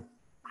also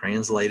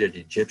translated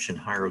Egyptian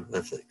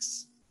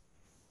hieroglyphics.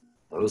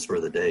 Those were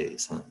the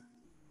days, huh?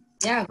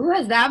 Yeah, who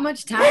has that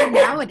much time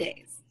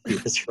nowadays?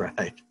 That's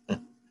right.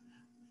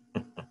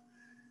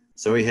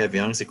 So we have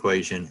Young's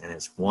equation, and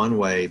it's one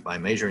way, by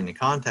measuring the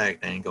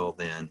contact angle,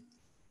 then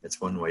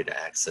it's one way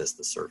to access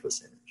the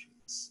surface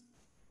energies.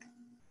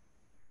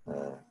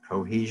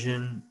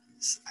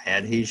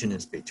 Adhesion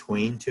is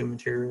between two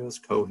materials.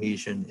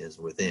 Cohesion is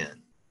within.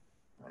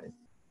 Right.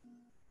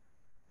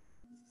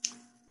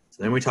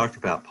 So then we talked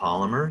about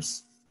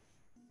polymers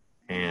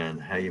and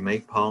how you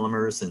make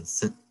polymers, and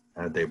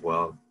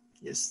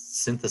you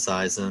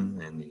synthesize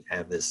them, and you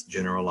have this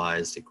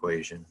generalized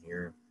equation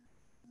here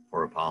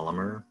for a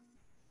polymer.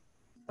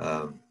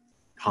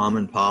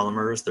 Common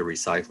polymers, the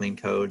recycling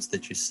codes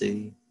that you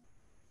see,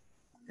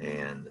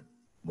 and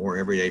more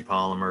everyday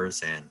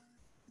polymers. And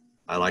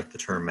I like the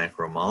term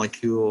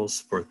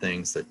macromolecules for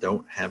things that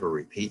don't have a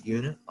repeat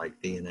unit, like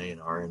DNA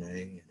and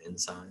RNA and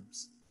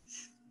enzymes,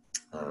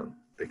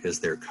 because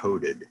they're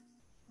coded,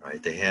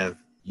 right? They have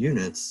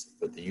units,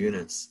 but the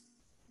units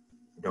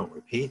don't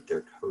repeat,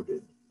 they're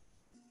coated.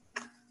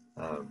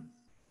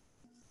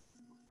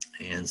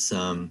 And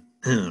some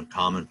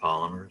common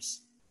polymers.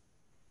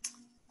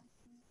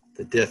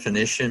 The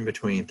definition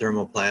between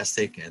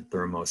thermoplastic and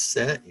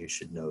thermoset, you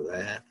should know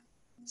that.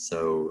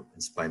 So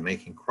it's by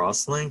making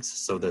cross-links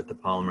so that the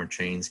polymer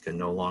chains can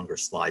no longer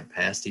slide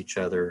past each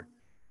other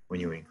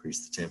when you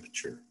increase the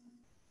temperature.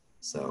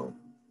 So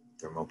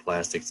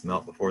thermoplastics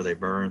melt before they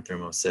burn,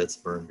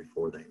 thermosets burn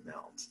before they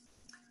melt.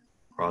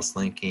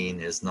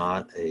 Cross-linking is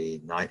not a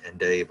night and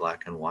day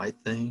black and white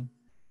thing.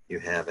 You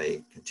have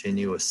a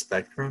continuous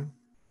spectrum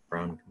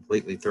from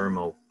completely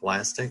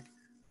thermoplastic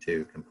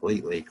to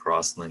completely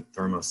cross-linked.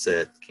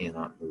 Thermoset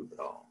cannot move at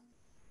all.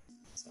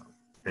 So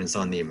depends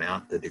on the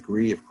amount, the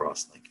degree of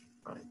cross-linking,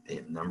 right?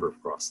 The number of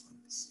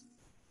cross-links.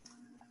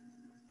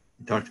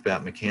 We talked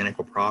about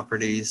mechanical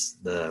properties.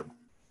 The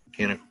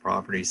mechanical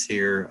properties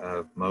here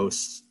of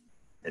most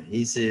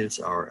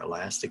adhesives are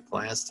elastic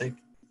plastic,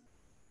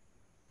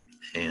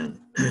 and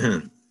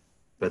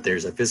but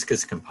there's a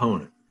viscous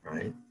component,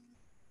 right?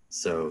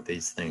 So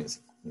these things,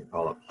 you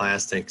call it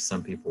plastic,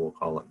 some people will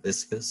call it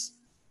viscous.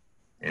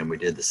 And we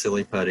did the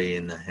silly putty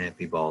and the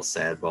happy ball,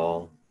 sad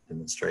ball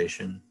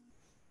demonstration.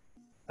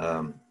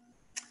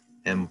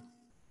 And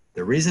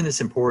the reason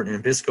it's important,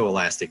 and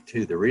viscoelastic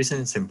too, the reason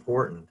it's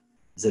important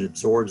is it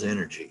absorbs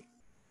energy.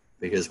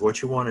 Because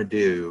what you want to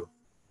do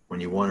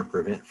when you want to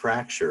prevent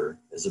fracture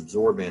is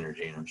absorb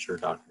energy, and I'm sure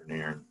Dr.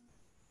 Nairn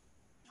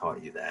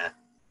taught you that.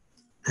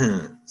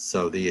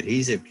 So the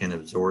adhesive can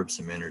absorb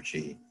some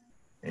energy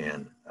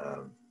and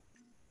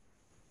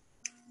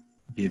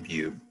give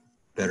you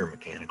better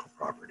mechanical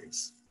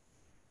properties.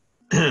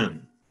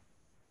 And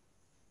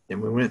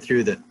we went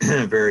through the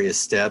various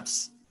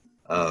steps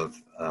of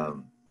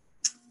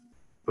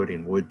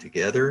putting wood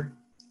together.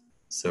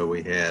 So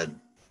we had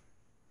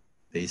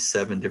these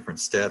 7 different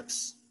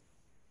steps,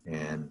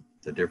 and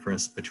the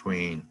difference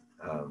between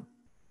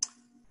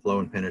flow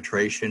and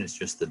penetration is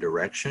just the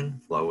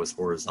direction. Flow is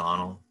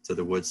horizontal to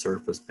the wood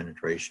surface,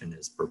 penetration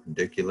is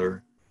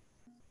perpendicular.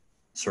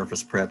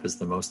 Surface prep is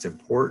the most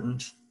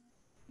important,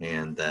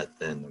 and that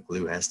then the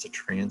glue has to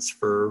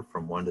transfer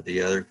from one to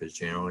the other, because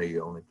generally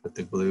you only put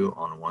the glue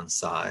on one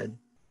side.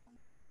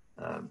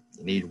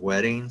 You need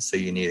wetting, so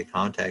you need a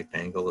contact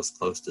angle as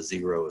close to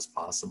 0 as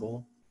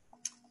possible.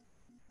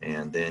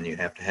 And then you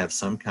have to have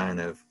some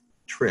kind of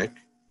trick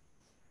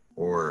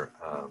or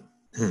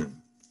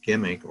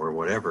gimmick or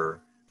whatever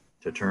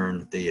to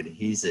turn the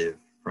adhesive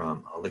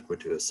from a liquid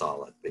to a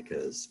solid,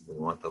 because we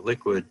want the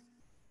liquid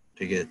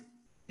to get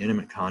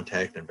intimate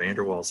contact and van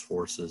der Waals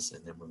forces,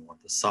 and then we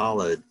want the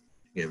solid to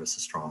give us a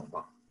strong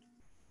bond.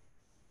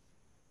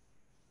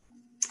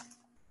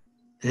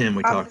 And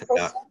we talked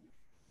about,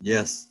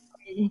 yes?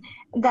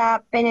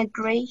 The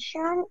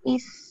penetration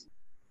is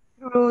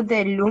through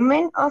the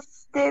lumen of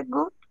the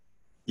good?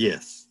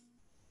 Yes.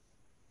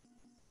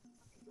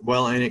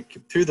 Well, and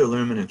through the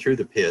lumen and through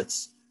the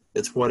pits,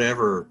 it's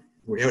whatever,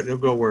 it'll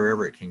go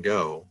wherever it can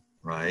go,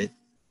 right?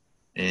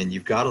 And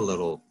you've got a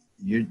little,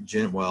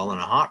 well, in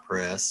a hot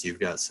press, you've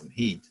got some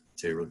heat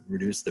to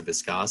reduce the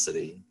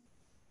viscosity.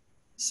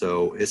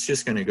 So it's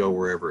just going to go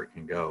wherever it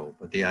can go.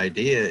 But the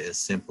idea is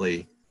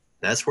simply,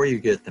 that's where you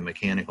get the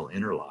mechanical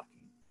interlocking,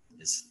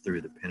 is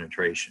through the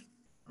penetration,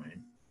 right?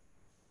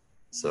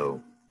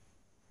 So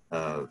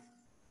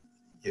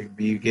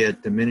you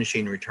get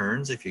diminishing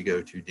returns if you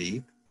go too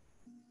deep.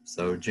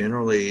 So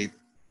generally,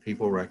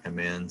 people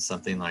recommend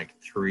something like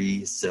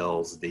 3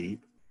 cells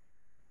deep.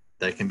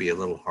 That can be a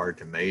little hard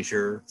to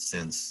measure,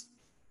 since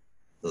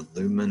the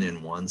lumen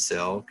in one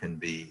cell can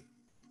be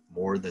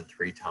more than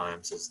 3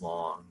 times as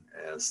long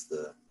as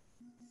the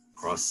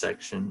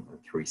cross-section of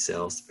 3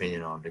 cells,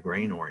 depending on the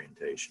grain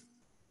orientation.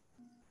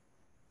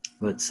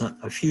 But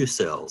a few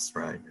cells,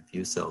 right? A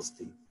few cells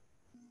deep.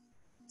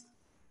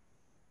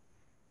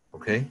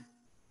 Okay?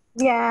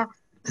 Yeah.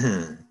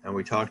 And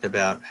we talked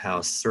about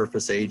how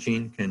surface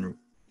aging can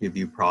give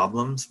you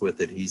problems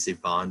with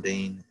adhesive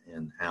bonding,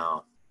 and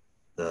how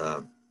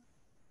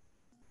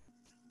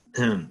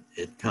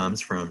it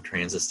comes from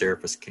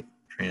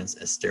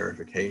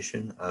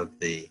transesterification of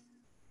the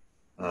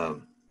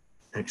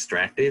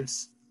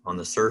extractives on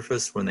the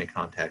surface when they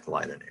contact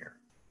light and air.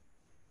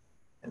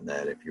 And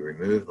that if you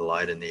remove the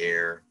light and the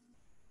air,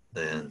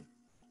 then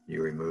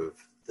you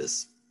remove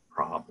this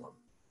problem.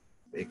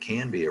 It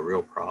can be a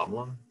real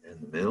problem in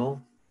the mill.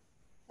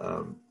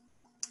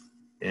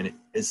 And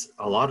it's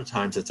a lot of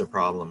times it's a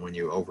problem when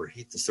you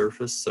overheat the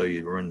surface, so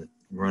you run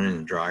in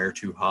the dryer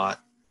too hot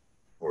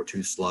or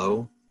too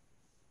slow,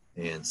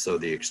 and so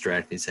the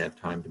extractives have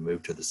time to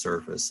move to the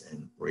surface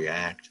and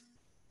react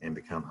and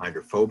become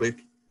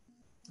hydrophobic,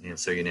 and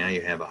so now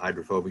you have a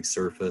hydrophobic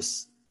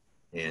surface,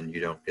 and you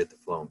don't get the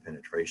flow and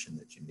penetration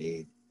that you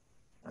need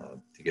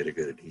to get a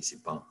good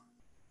adhesive bond.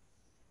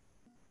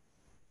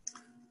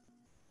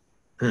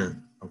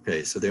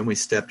 Okay, so then we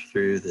stepped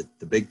through the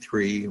big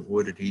 3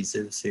 wood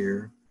adhesives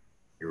here: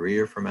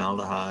 urea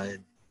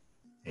formaldehyde,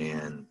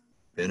 and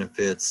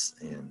benefits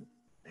and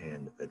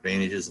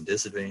advantages and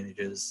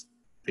disadvantages,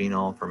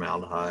 phenol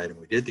formaldehyde. And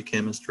we did the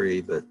chemistry,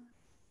 but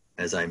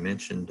as I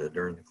mentioned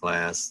during the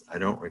class, I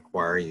don't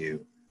require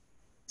you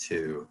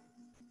to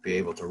be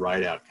able to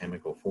write out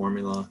chemical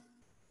formula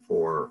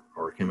or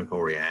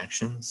chemical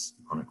reactions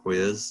on a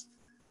quiz,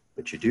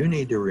 but you do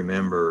need to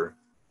remember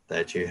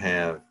that you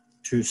have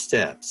two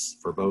steps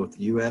for both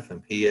UF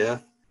and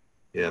PF.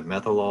 You have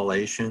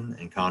methylylation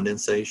and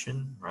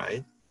condensation,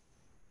 right?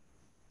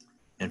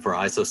 And for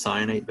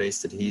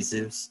isocyanate-based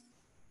adhesives,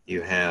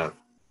 you have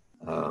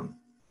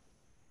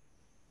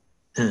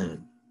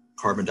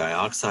carbon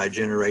dioxide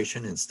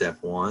generation in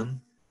step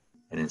 1.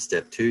 And in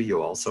step 2,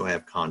 you also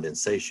have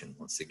condensation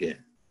once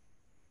again.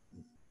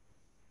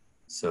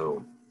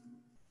 So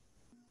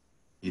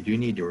you do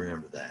need to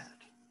remember that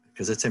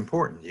because it's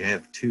important. You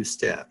have two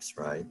steps,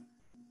 right?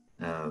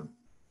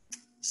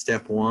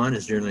 Step 1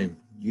 is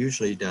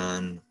usually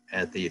done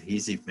at the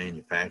adhesive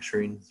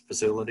manufacturing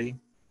facility.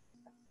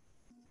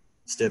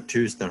 Step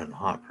 2 is done in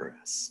hot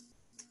press.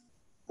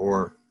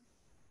 Or,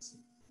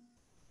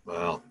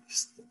 well,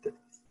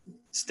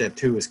 step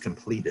 2 is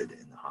completed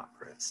in the hot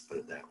press, put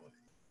it that way.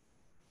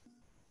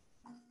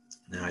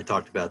 Now, I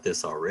talked about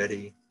this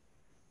already,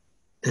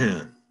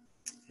 and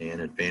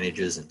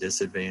advantages and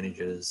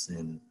disadvantages,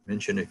 and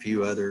mentioned a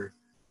few other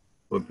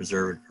wood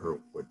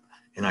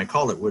and I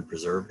call it wood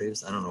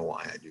preservatives. I don't know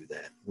why I do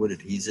that. Wood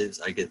adhesives,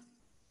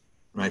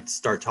 when I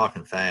start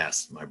talking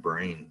fast, my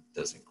brain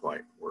doesn't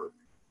quite work.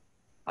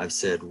 I've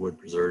said wood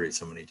preservatives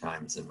so many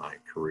times in my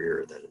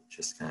career that it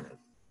just kind of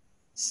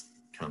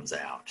comes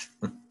out.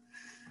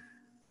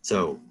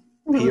 So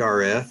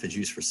PRF is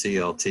used for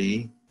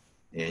CLT,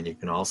 and you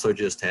can also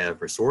just have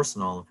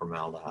resorcinol and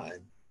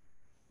formaldehyde.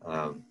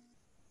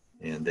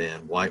 And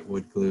then white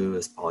wood glue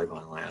is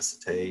polyvinyl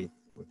acetate.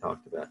 We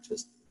talked about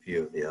just a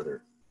few of the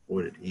other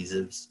wood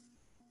adhesives,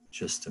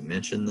 just to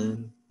mention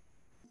them,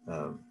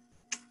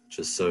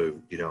 just so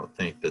you don't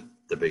think that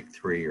the big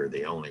three are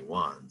the only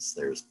ones.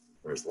 There's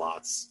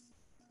lots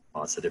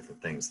of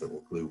different things that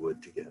will glue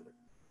wood together.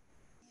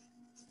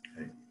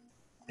 Okay.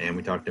 And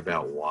we talked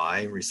about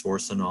why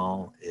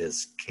resorcinol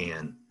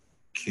can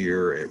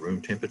cure at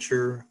room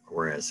temperature,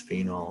 whereas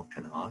phenol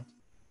cannot,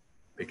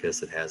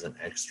 because it has an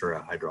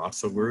extra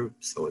hydroxyl group,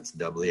 so it's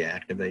doubly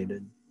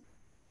activated.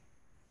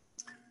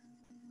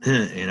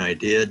 And I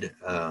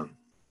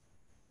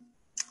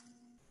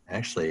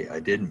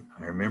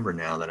remember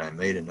now that I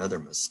made another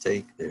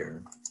mistake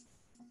there.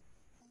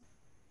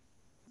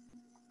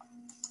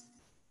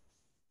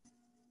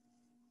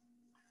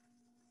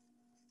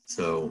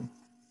 So,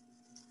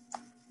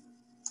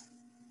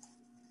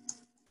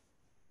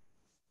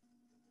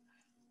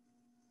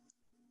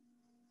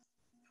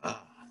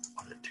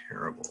 what a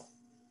terrible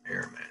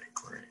aromatic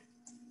ring.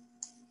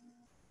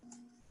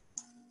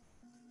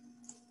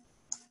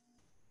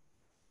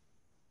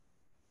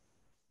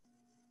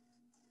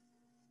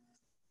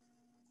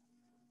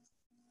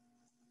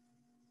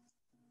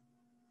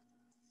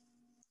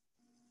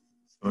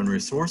 So in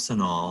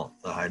resorcinol,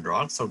 the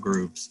hydroxyl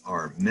groups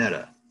are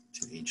meta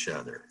to each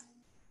other.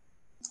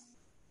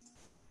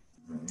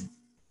 Right?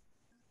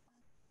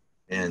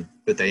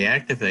 But they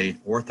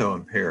activate ortho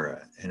and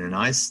para. And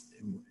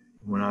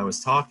when I was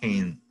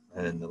talking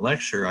in the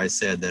lecture, I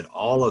said that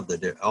all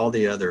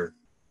the other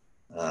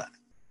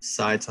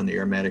sites on the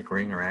aromatic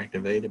ring are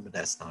activated, but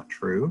that's not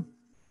true.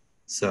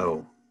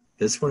 So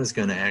this one is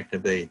going to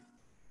activate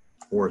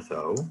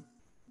ortho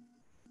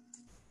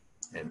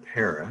and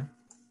para,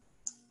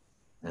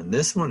 and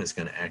this one is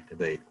going to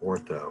activate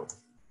ortho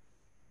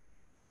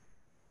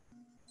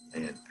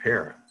and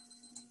para.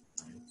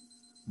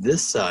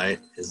 This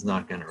site is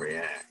not going to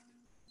react.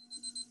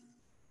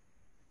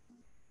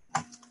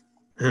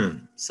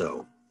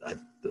 So I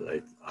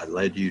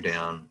led you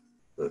down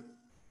the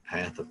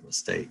path of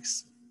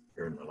mistakes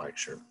during the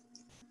lecture.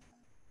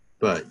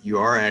 But you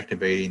are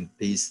activating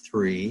these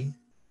three,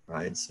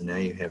 right? So now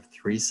you have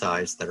three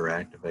sites that are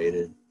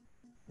activated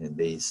in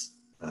these,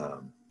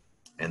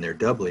 and they're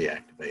doubly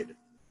activated,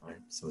 right?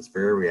 So it's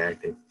very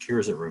reactive,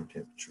 cures at room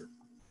temperature.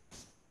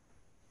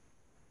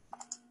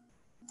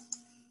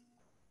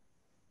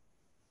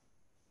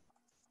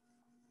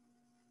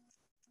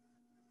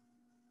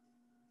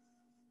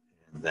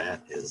 And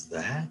that is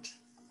that.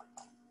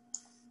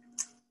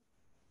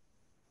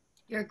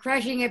 You're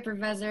crushing it,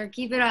 Professor.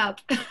 Keep it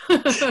up.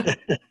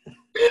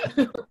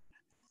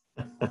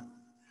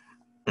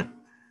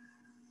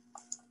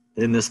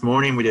 Then this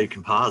morning we did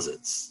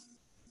composites.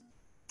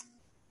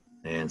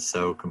 And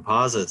so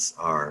composites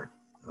are,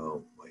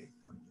 oh wait,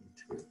 I need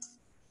to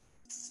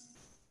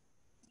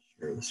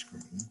share the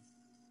screen.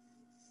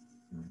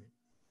 All right.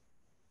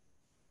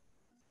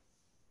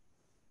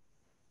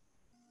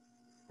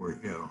 Where'd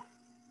it go?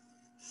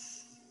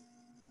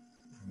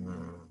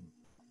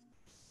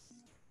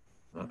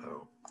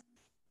 Uh-oh.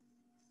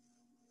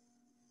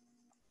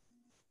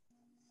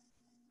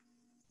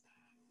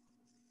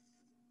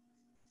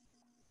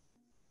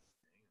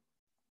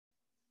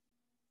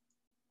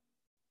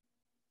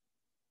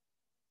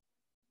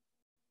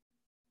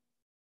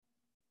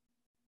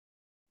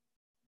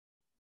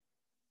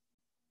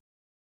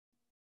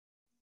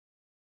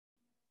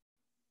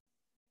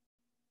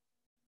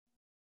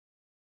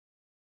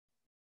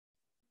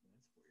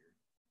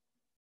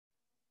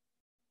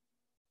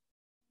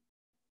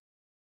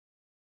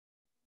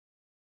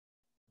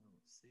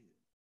 see it.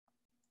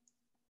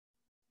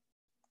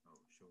 Oh,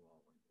 show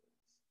all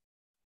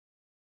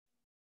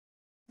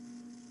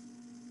windows.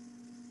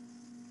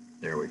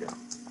 There we go.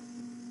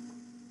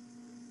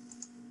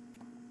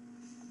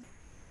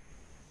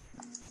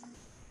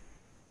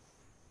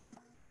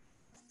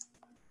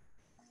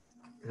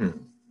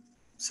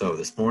 So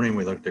this morning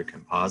we looked at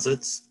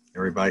composites.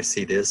 Everybody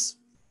see this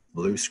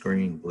blue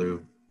screen,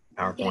 blue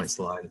PowerPoint Yes.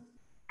 slide?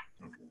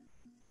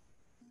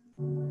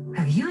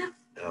 Have you?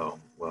 Oh,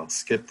 well,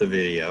 skip the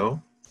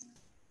video.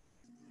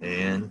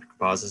 And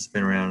composites have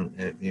been around.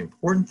 The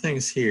important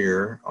things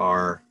here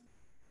are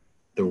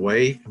the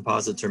way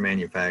composites are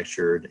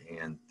manufactured,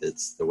 and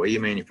it's the way you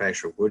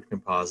manufacture wood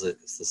composite.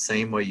 It's the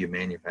same way you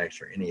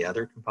manufacture any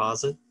other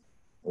composite,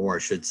 or I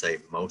should say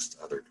most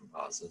other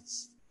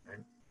composites.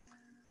 Right?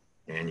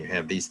 And you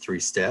have these 3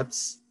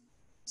 steps.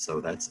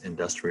 So that's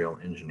industrial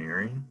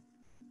engineering.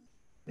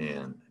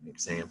 And an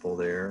example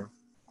there.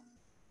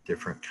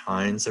 Different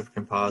kinds of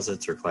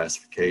composites or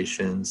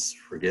classifications.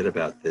 Forget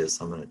about this.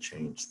 I'm going to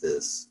change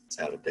this. It's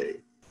out of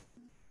date.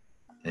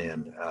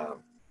 And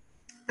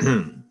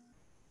and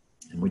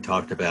we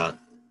talked about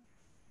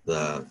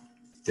the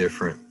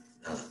different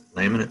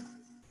laminate.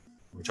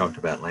 We talked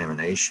about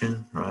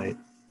lamination, right?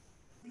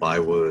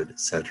 Plywood,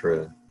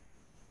 etc.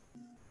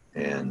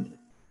 And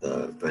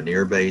the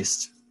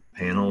veneer-based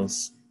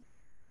panels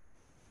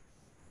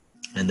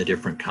and the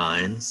different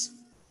kinds.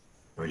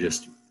 We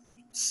just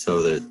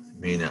so that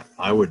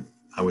I would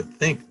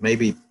think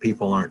maybe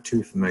people aren't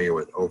too familiar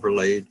with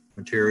overlaid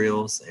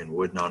materials and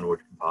wood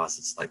non-wood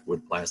composites like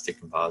wood plastic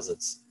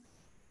composites,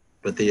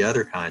 but the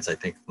other kinds, I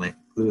think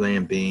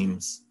glulam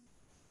beams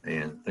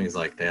and things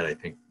like that, I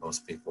think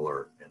most people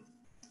are in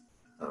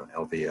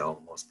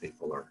LVL. Most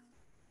people are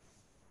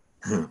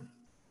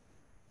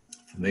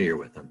familiar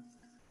with them.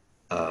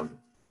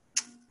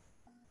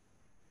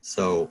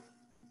 So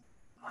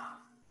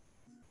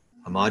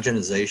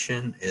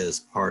homogenization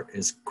is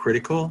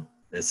critical.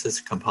 This is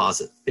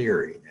composite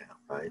theory now,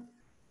 right?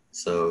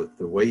 So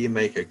the way you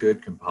make a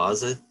good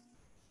composite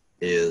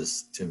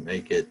is to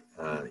make it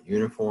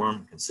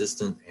uniform,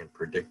 consistent, and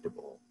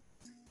predictable.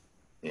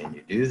 And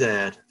you do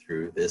that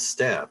through this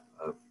step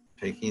of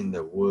taking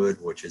the wood,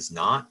 which is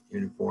not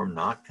uniform,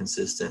 not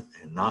consistent,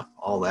 and not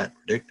all that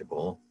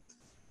predictable,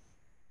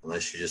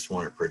 unless you just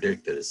want to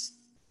predict that it's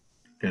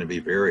going to be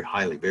very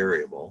highly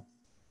variable,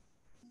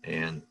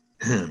 and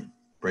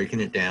breaking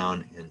it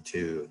down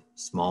into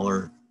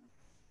smaller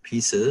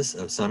pieces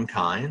of some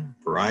kind,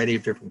 variety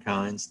of different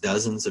kinds,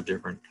 dozens of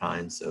different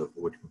kinds of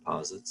wood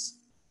composites,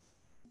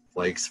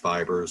 flakes,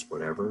 fibers,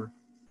 whatever,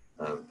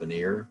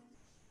 veneer,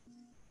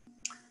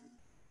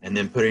 and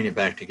then putting it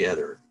back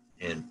together.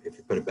 And if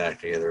you put it back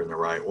together in the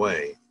right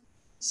way.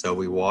 So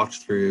we walked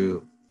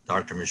through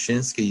Dr.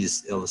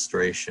 Mashinsky's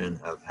illustration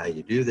of how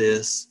you do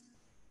this,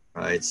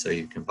 right? So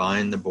you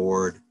combine the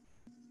board,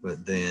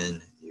 but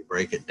then you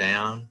break it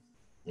down,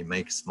 you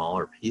make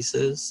smaller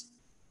pieces,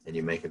 and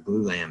you make a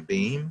glulam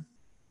beam,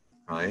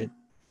 right?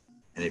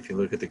 And if you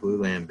look at the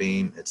glulam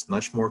beam, it's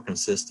much more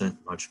consistent,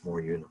 much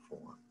more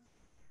uniform.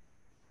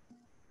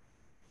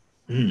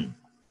 And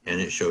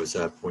it shows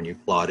up when you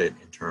plot it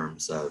in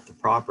terms of the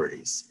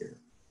properties here,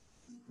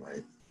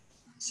 right?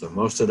 So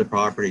most of the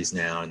properties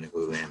now in the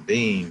glulam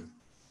beam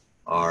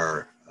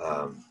are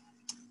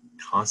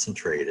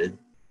concentrated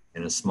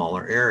in a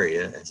smaller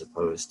area as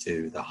opposed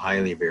to the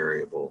highly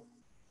variable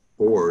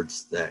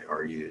boards that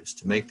are used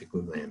to make the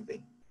glulam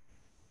beam.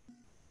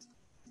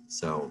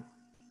 So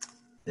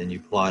then you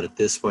plot it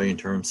this way in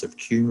terms of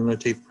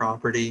cumulative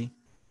property.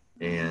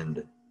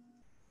 And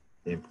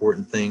the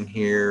important thing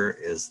here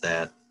is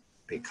that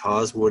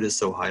because wood is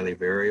so highly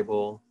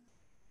variable,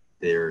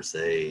 there's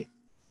a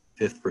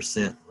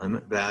 5th%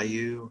 limit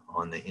value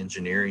on the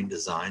engineering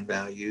design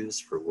values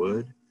for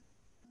wood.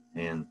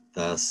 And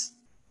thus,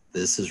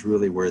 this is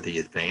really where the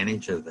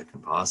advantage of the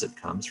composite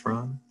comes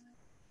from,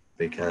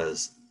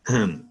 because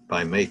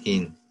by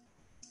making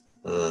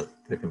the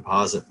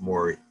composite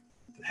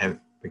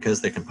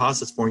because the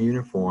composite's more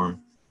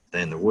uniform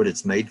than the wood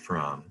it's made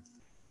from,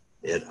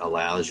 it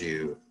allows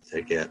you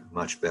to get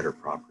much better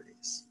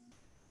properties,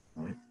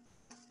 right?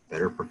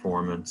 Better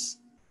performance,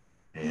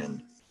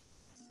 and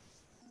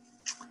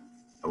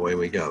away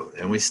we go.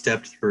 And we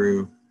stepped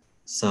through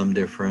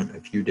a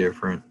few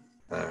different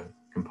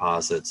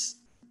composites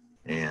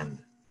and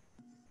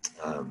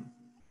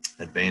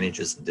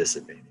advantages and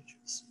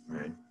disadvantages,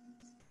 right?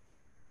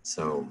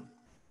 So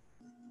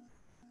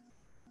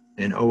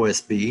in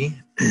OSB,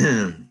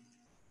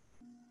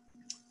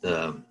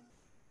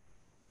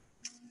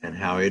 and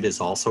how it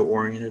is also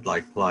oriented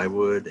like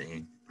plywood,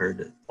 and compared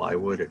to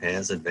plywood, it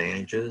has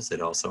advantages.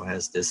 It also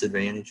has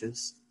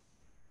disadvantages.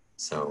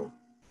 So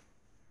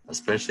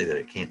especially that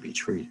it can't be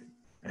treated.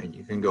 Right?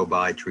 You can go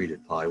buy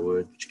treated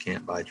plywood, but you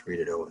can't buy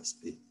treated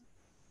OSB.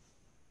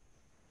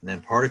 And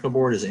then particle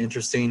board is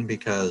interesting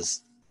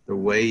because the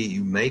way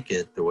you make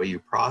it, the way you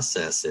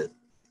process it,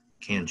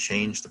 can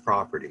change the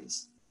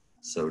properties.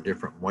 So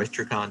different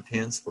moisture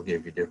contents will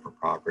give you different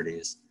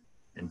properties,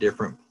 and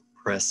different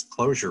press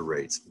closure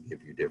rates will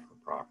give you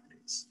different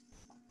properties.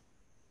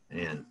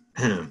 And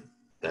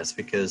that's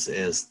because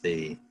as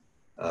the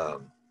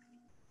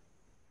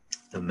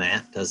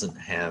mat doesn't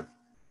have,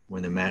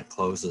 when the mat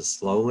closes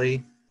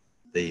slowly,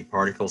 the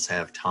particles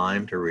have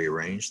time to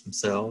rearrange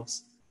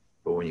themselves.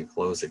 But when you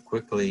close it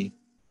quickly,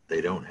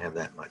 they don't have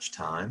that much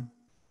time.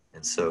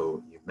 And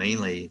so you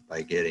mainly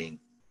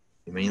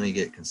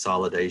get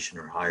consolidation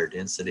or higher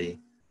density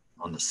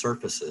on the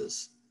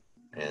surfaces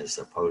as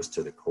opposed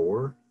to the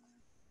core.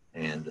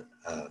 And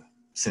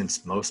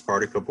since most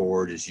particle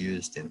board is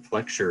used in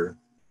flexure,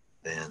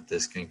 then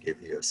this can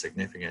give you a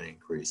significant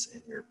increase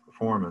in your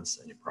performance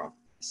and your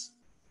properties.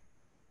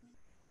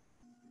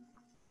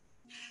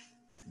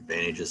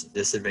 Advantages and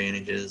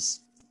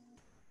disadvantages,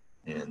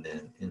 and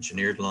then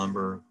engineered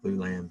lumber,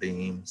 glulam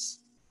beams,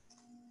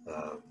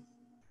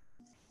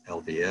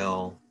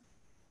 LVL,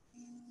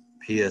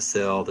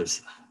 PSL.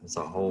 There's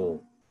a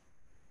whole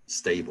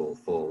stable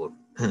full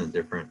of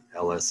different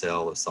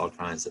LSL. There's all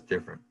kinds of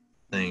different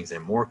things,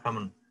 and more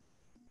coming.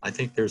 I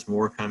think there's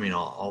more coming.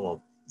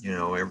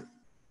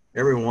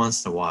 Every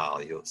once in a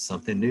while,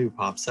 something new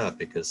pops up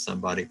because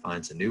somebody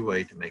finds a new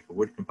way to make a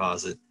wood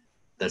composite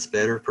that's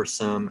better for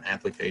some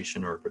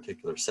application or a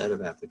particular set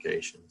of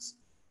applications,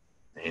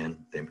 and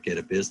they get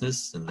a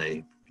business and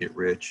they get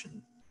rich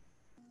and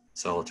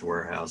sell it to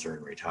Weyerhaeuser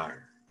and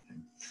retire.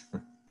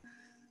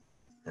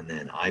 And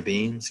then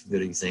I-beams,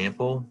 good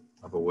example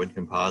of a wood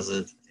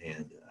composite,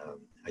 and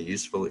how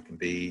useful it can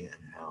be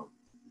and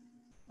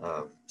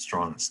how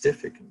strong and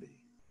stiff it can be.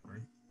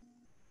 Right?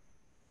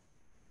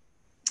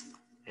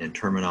 And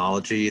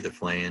terminology, the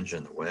flange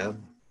and the web,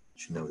 you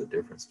should know the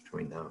difference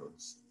between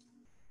those.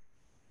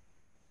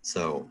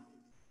 So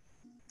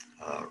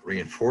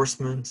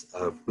reinforcement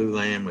of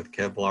glulam with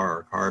Kevlar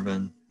or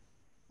carbon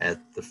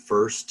at the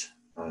first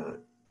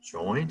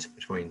joint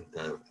between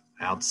the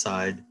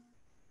outside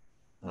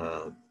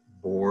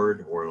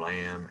board or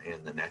lam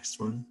and the next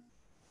one.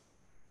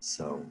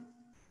 So,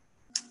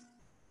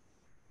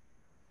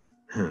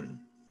 and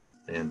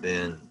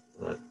then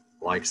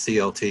like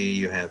CLT,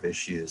 you have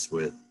issues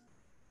with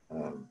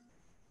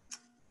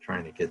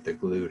trying to get the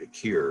glue to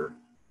cure,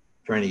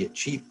 trying to get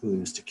cheap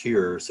glues to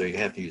cure, so you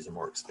have to use a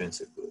more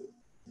expensive glue.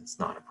 It's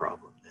not a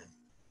problem then.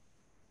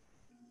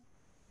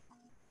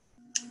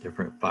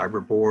 Different fiber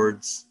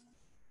boards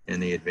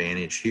and the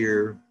advantage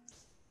here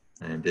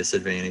and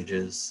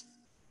disadvantages.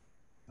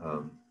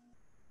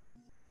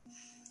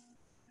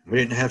 We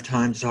didn't have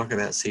time to talk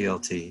about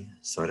CLT,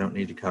 so I don't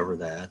need to cover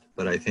that,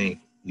 but I think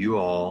you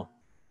all,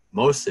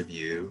 most of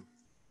you,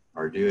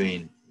 are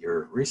doing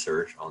your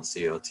research on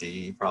CLT.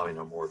 You probably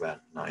know more about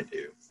it than I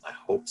do. I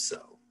hope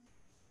so.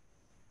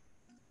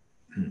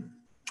 And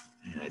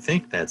I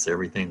think that's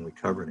everything we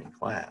covered in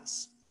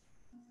class.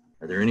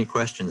 Are there any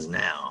questions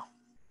now?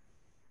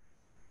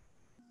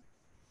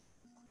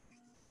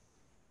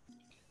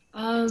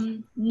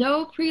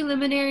 No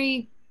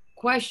preliminary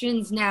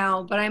questions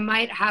now, but I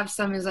might have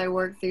some as I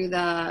work through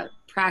the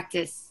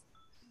practice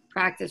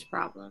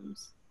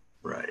problems.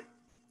 Right.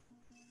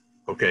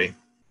 Okay.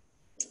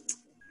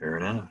 Fair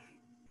enough.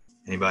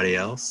 Anybody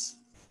else?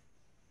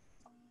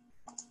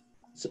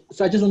 So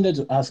I just wanted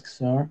to ask,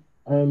 sir,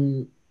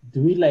 do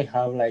we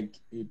have a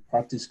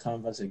practice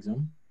canvas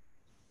exam?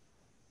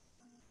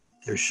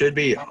 There should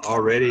be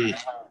already.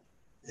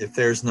 If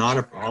there's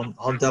not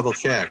I'll double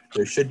check.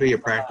 There should be a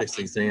practice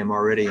exam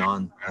already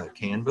on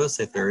Canvas.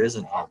 If there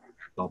isn't, I'll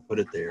put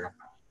it there.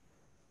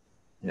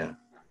 Yeah.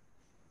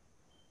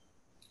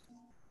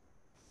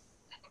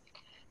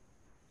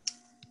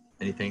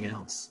 Anything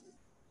else?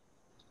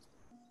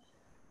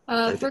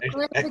 For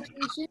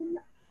clarification,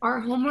 our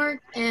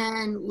homework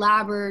and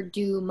lab are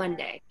due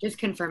Monday. Just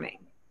confirming.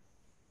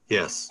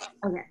 Yes.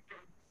 Okay.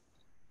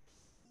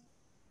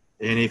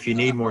 And if you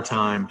need more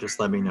time, just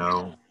let me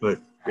know.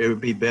 But it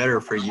would be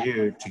better for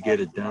you to get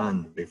it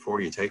done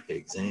before you take the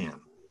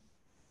exam.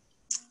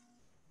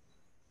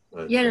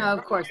 But, Yeah, no,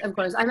 of course. I'm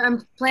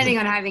planning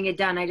on having it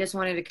done. I just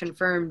wanted to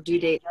confirm due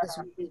date. This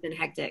week has been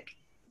hectic.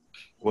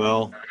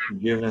 Well,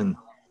 given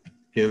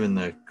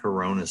the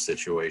corona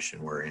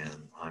situation we're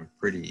in, I'm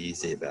pretty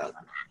easy about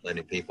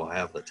letting people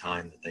have the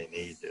time that they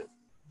need to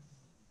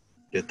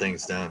get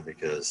things done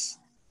because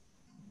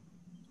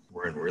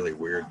we're in really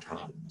weird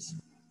times.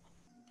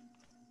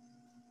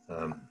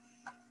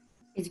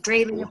 It's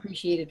greatly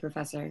appreciated,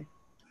 Professor.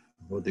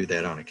 We'll do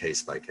that on a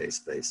case-by-case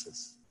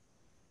basis.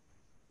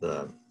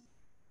 Okay,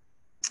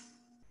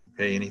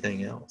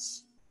 anything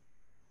else?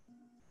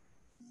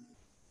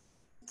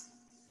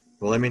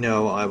 Well, let me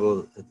know.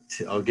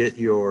 I'll get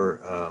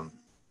your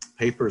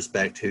papers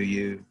back to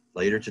you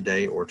later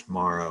today or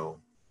tomorrow.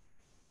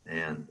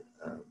 And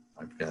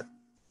I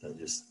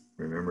just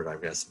remembered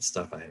I've got some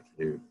stuff I have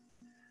to do.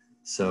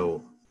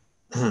 So,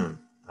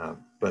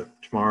 but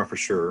tomorrow for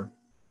sure.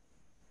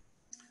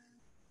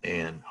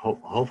 And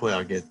hopefully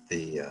I'll get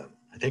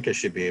I think I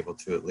should be able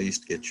to at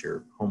least get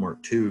your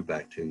homework 2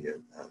 back to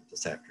you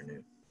this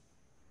afternoon.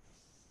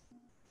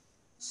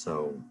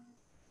 So,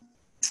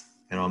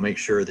 and I'll make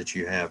sure that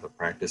you have a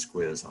practice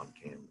quiz on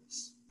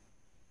Canvas.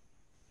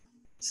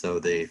 So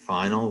the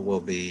final will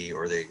be,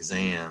 or the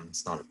exam,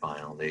 it's not a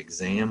final, the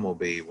exam will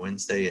be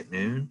Wednesday at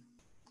noon.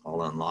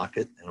 I'll unlock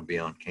it. It'll be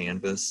on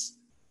Canvas.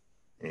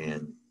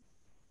 And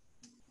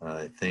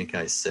I think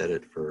I set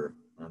it for,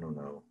 I don't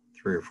know,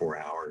 3 or 4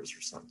 hours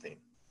or something.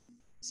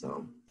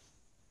 So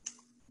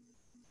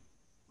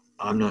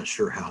I'm not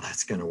sure how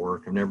that's going to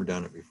work. I've never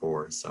done it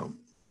before. So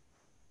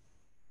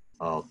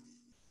I'll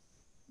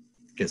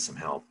get some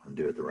help and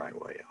do it the right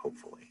way,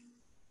 hopefully.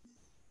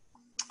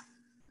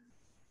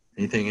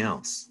 Anything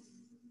else?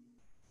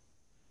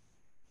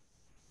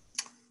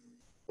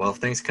 Well, if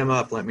things come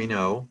up, let me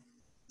know.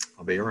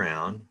 I'll be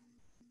around,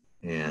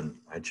 and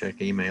I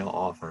check email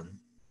often.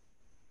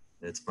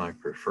 It's my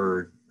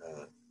preferred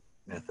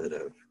method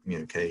of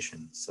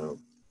communication, so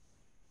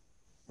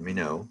let me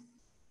know.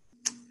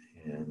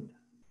 And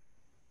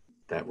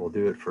that will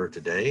do it for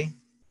today.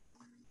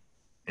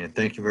 And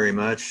thank you very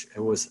much.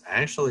 It was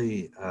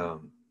actually, I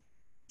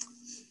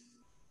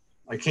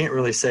can't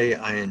really say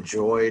I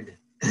enjoyed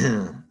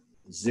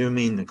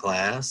Zooming the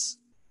class,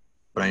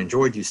 but I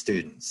enjoyed you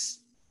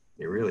students.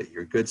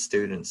 You're good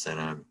students,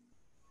 and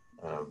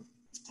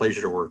it's a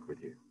pleasure to work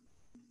with you.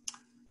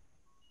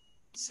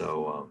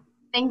 So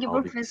Thank you,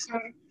 I'll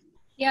Professor.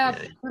 Yeah,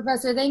 Yeah.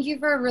 Professor, thank you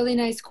for a really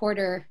nice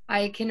quarter.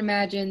 I can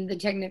imagine the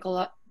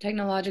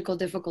technological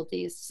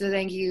difficulties. So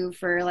thank you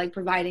for like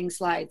providing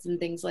slides and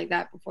things like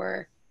that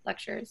before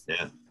lectures.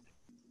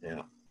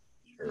 Yeah,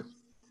 sure.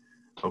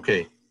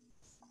 Okay.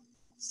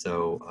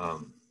 So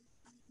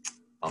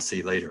I'll see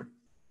you later.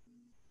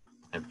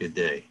 Have a good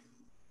day.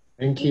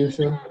 Thank you,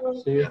 sir.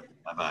 See you.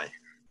 Bye-bye.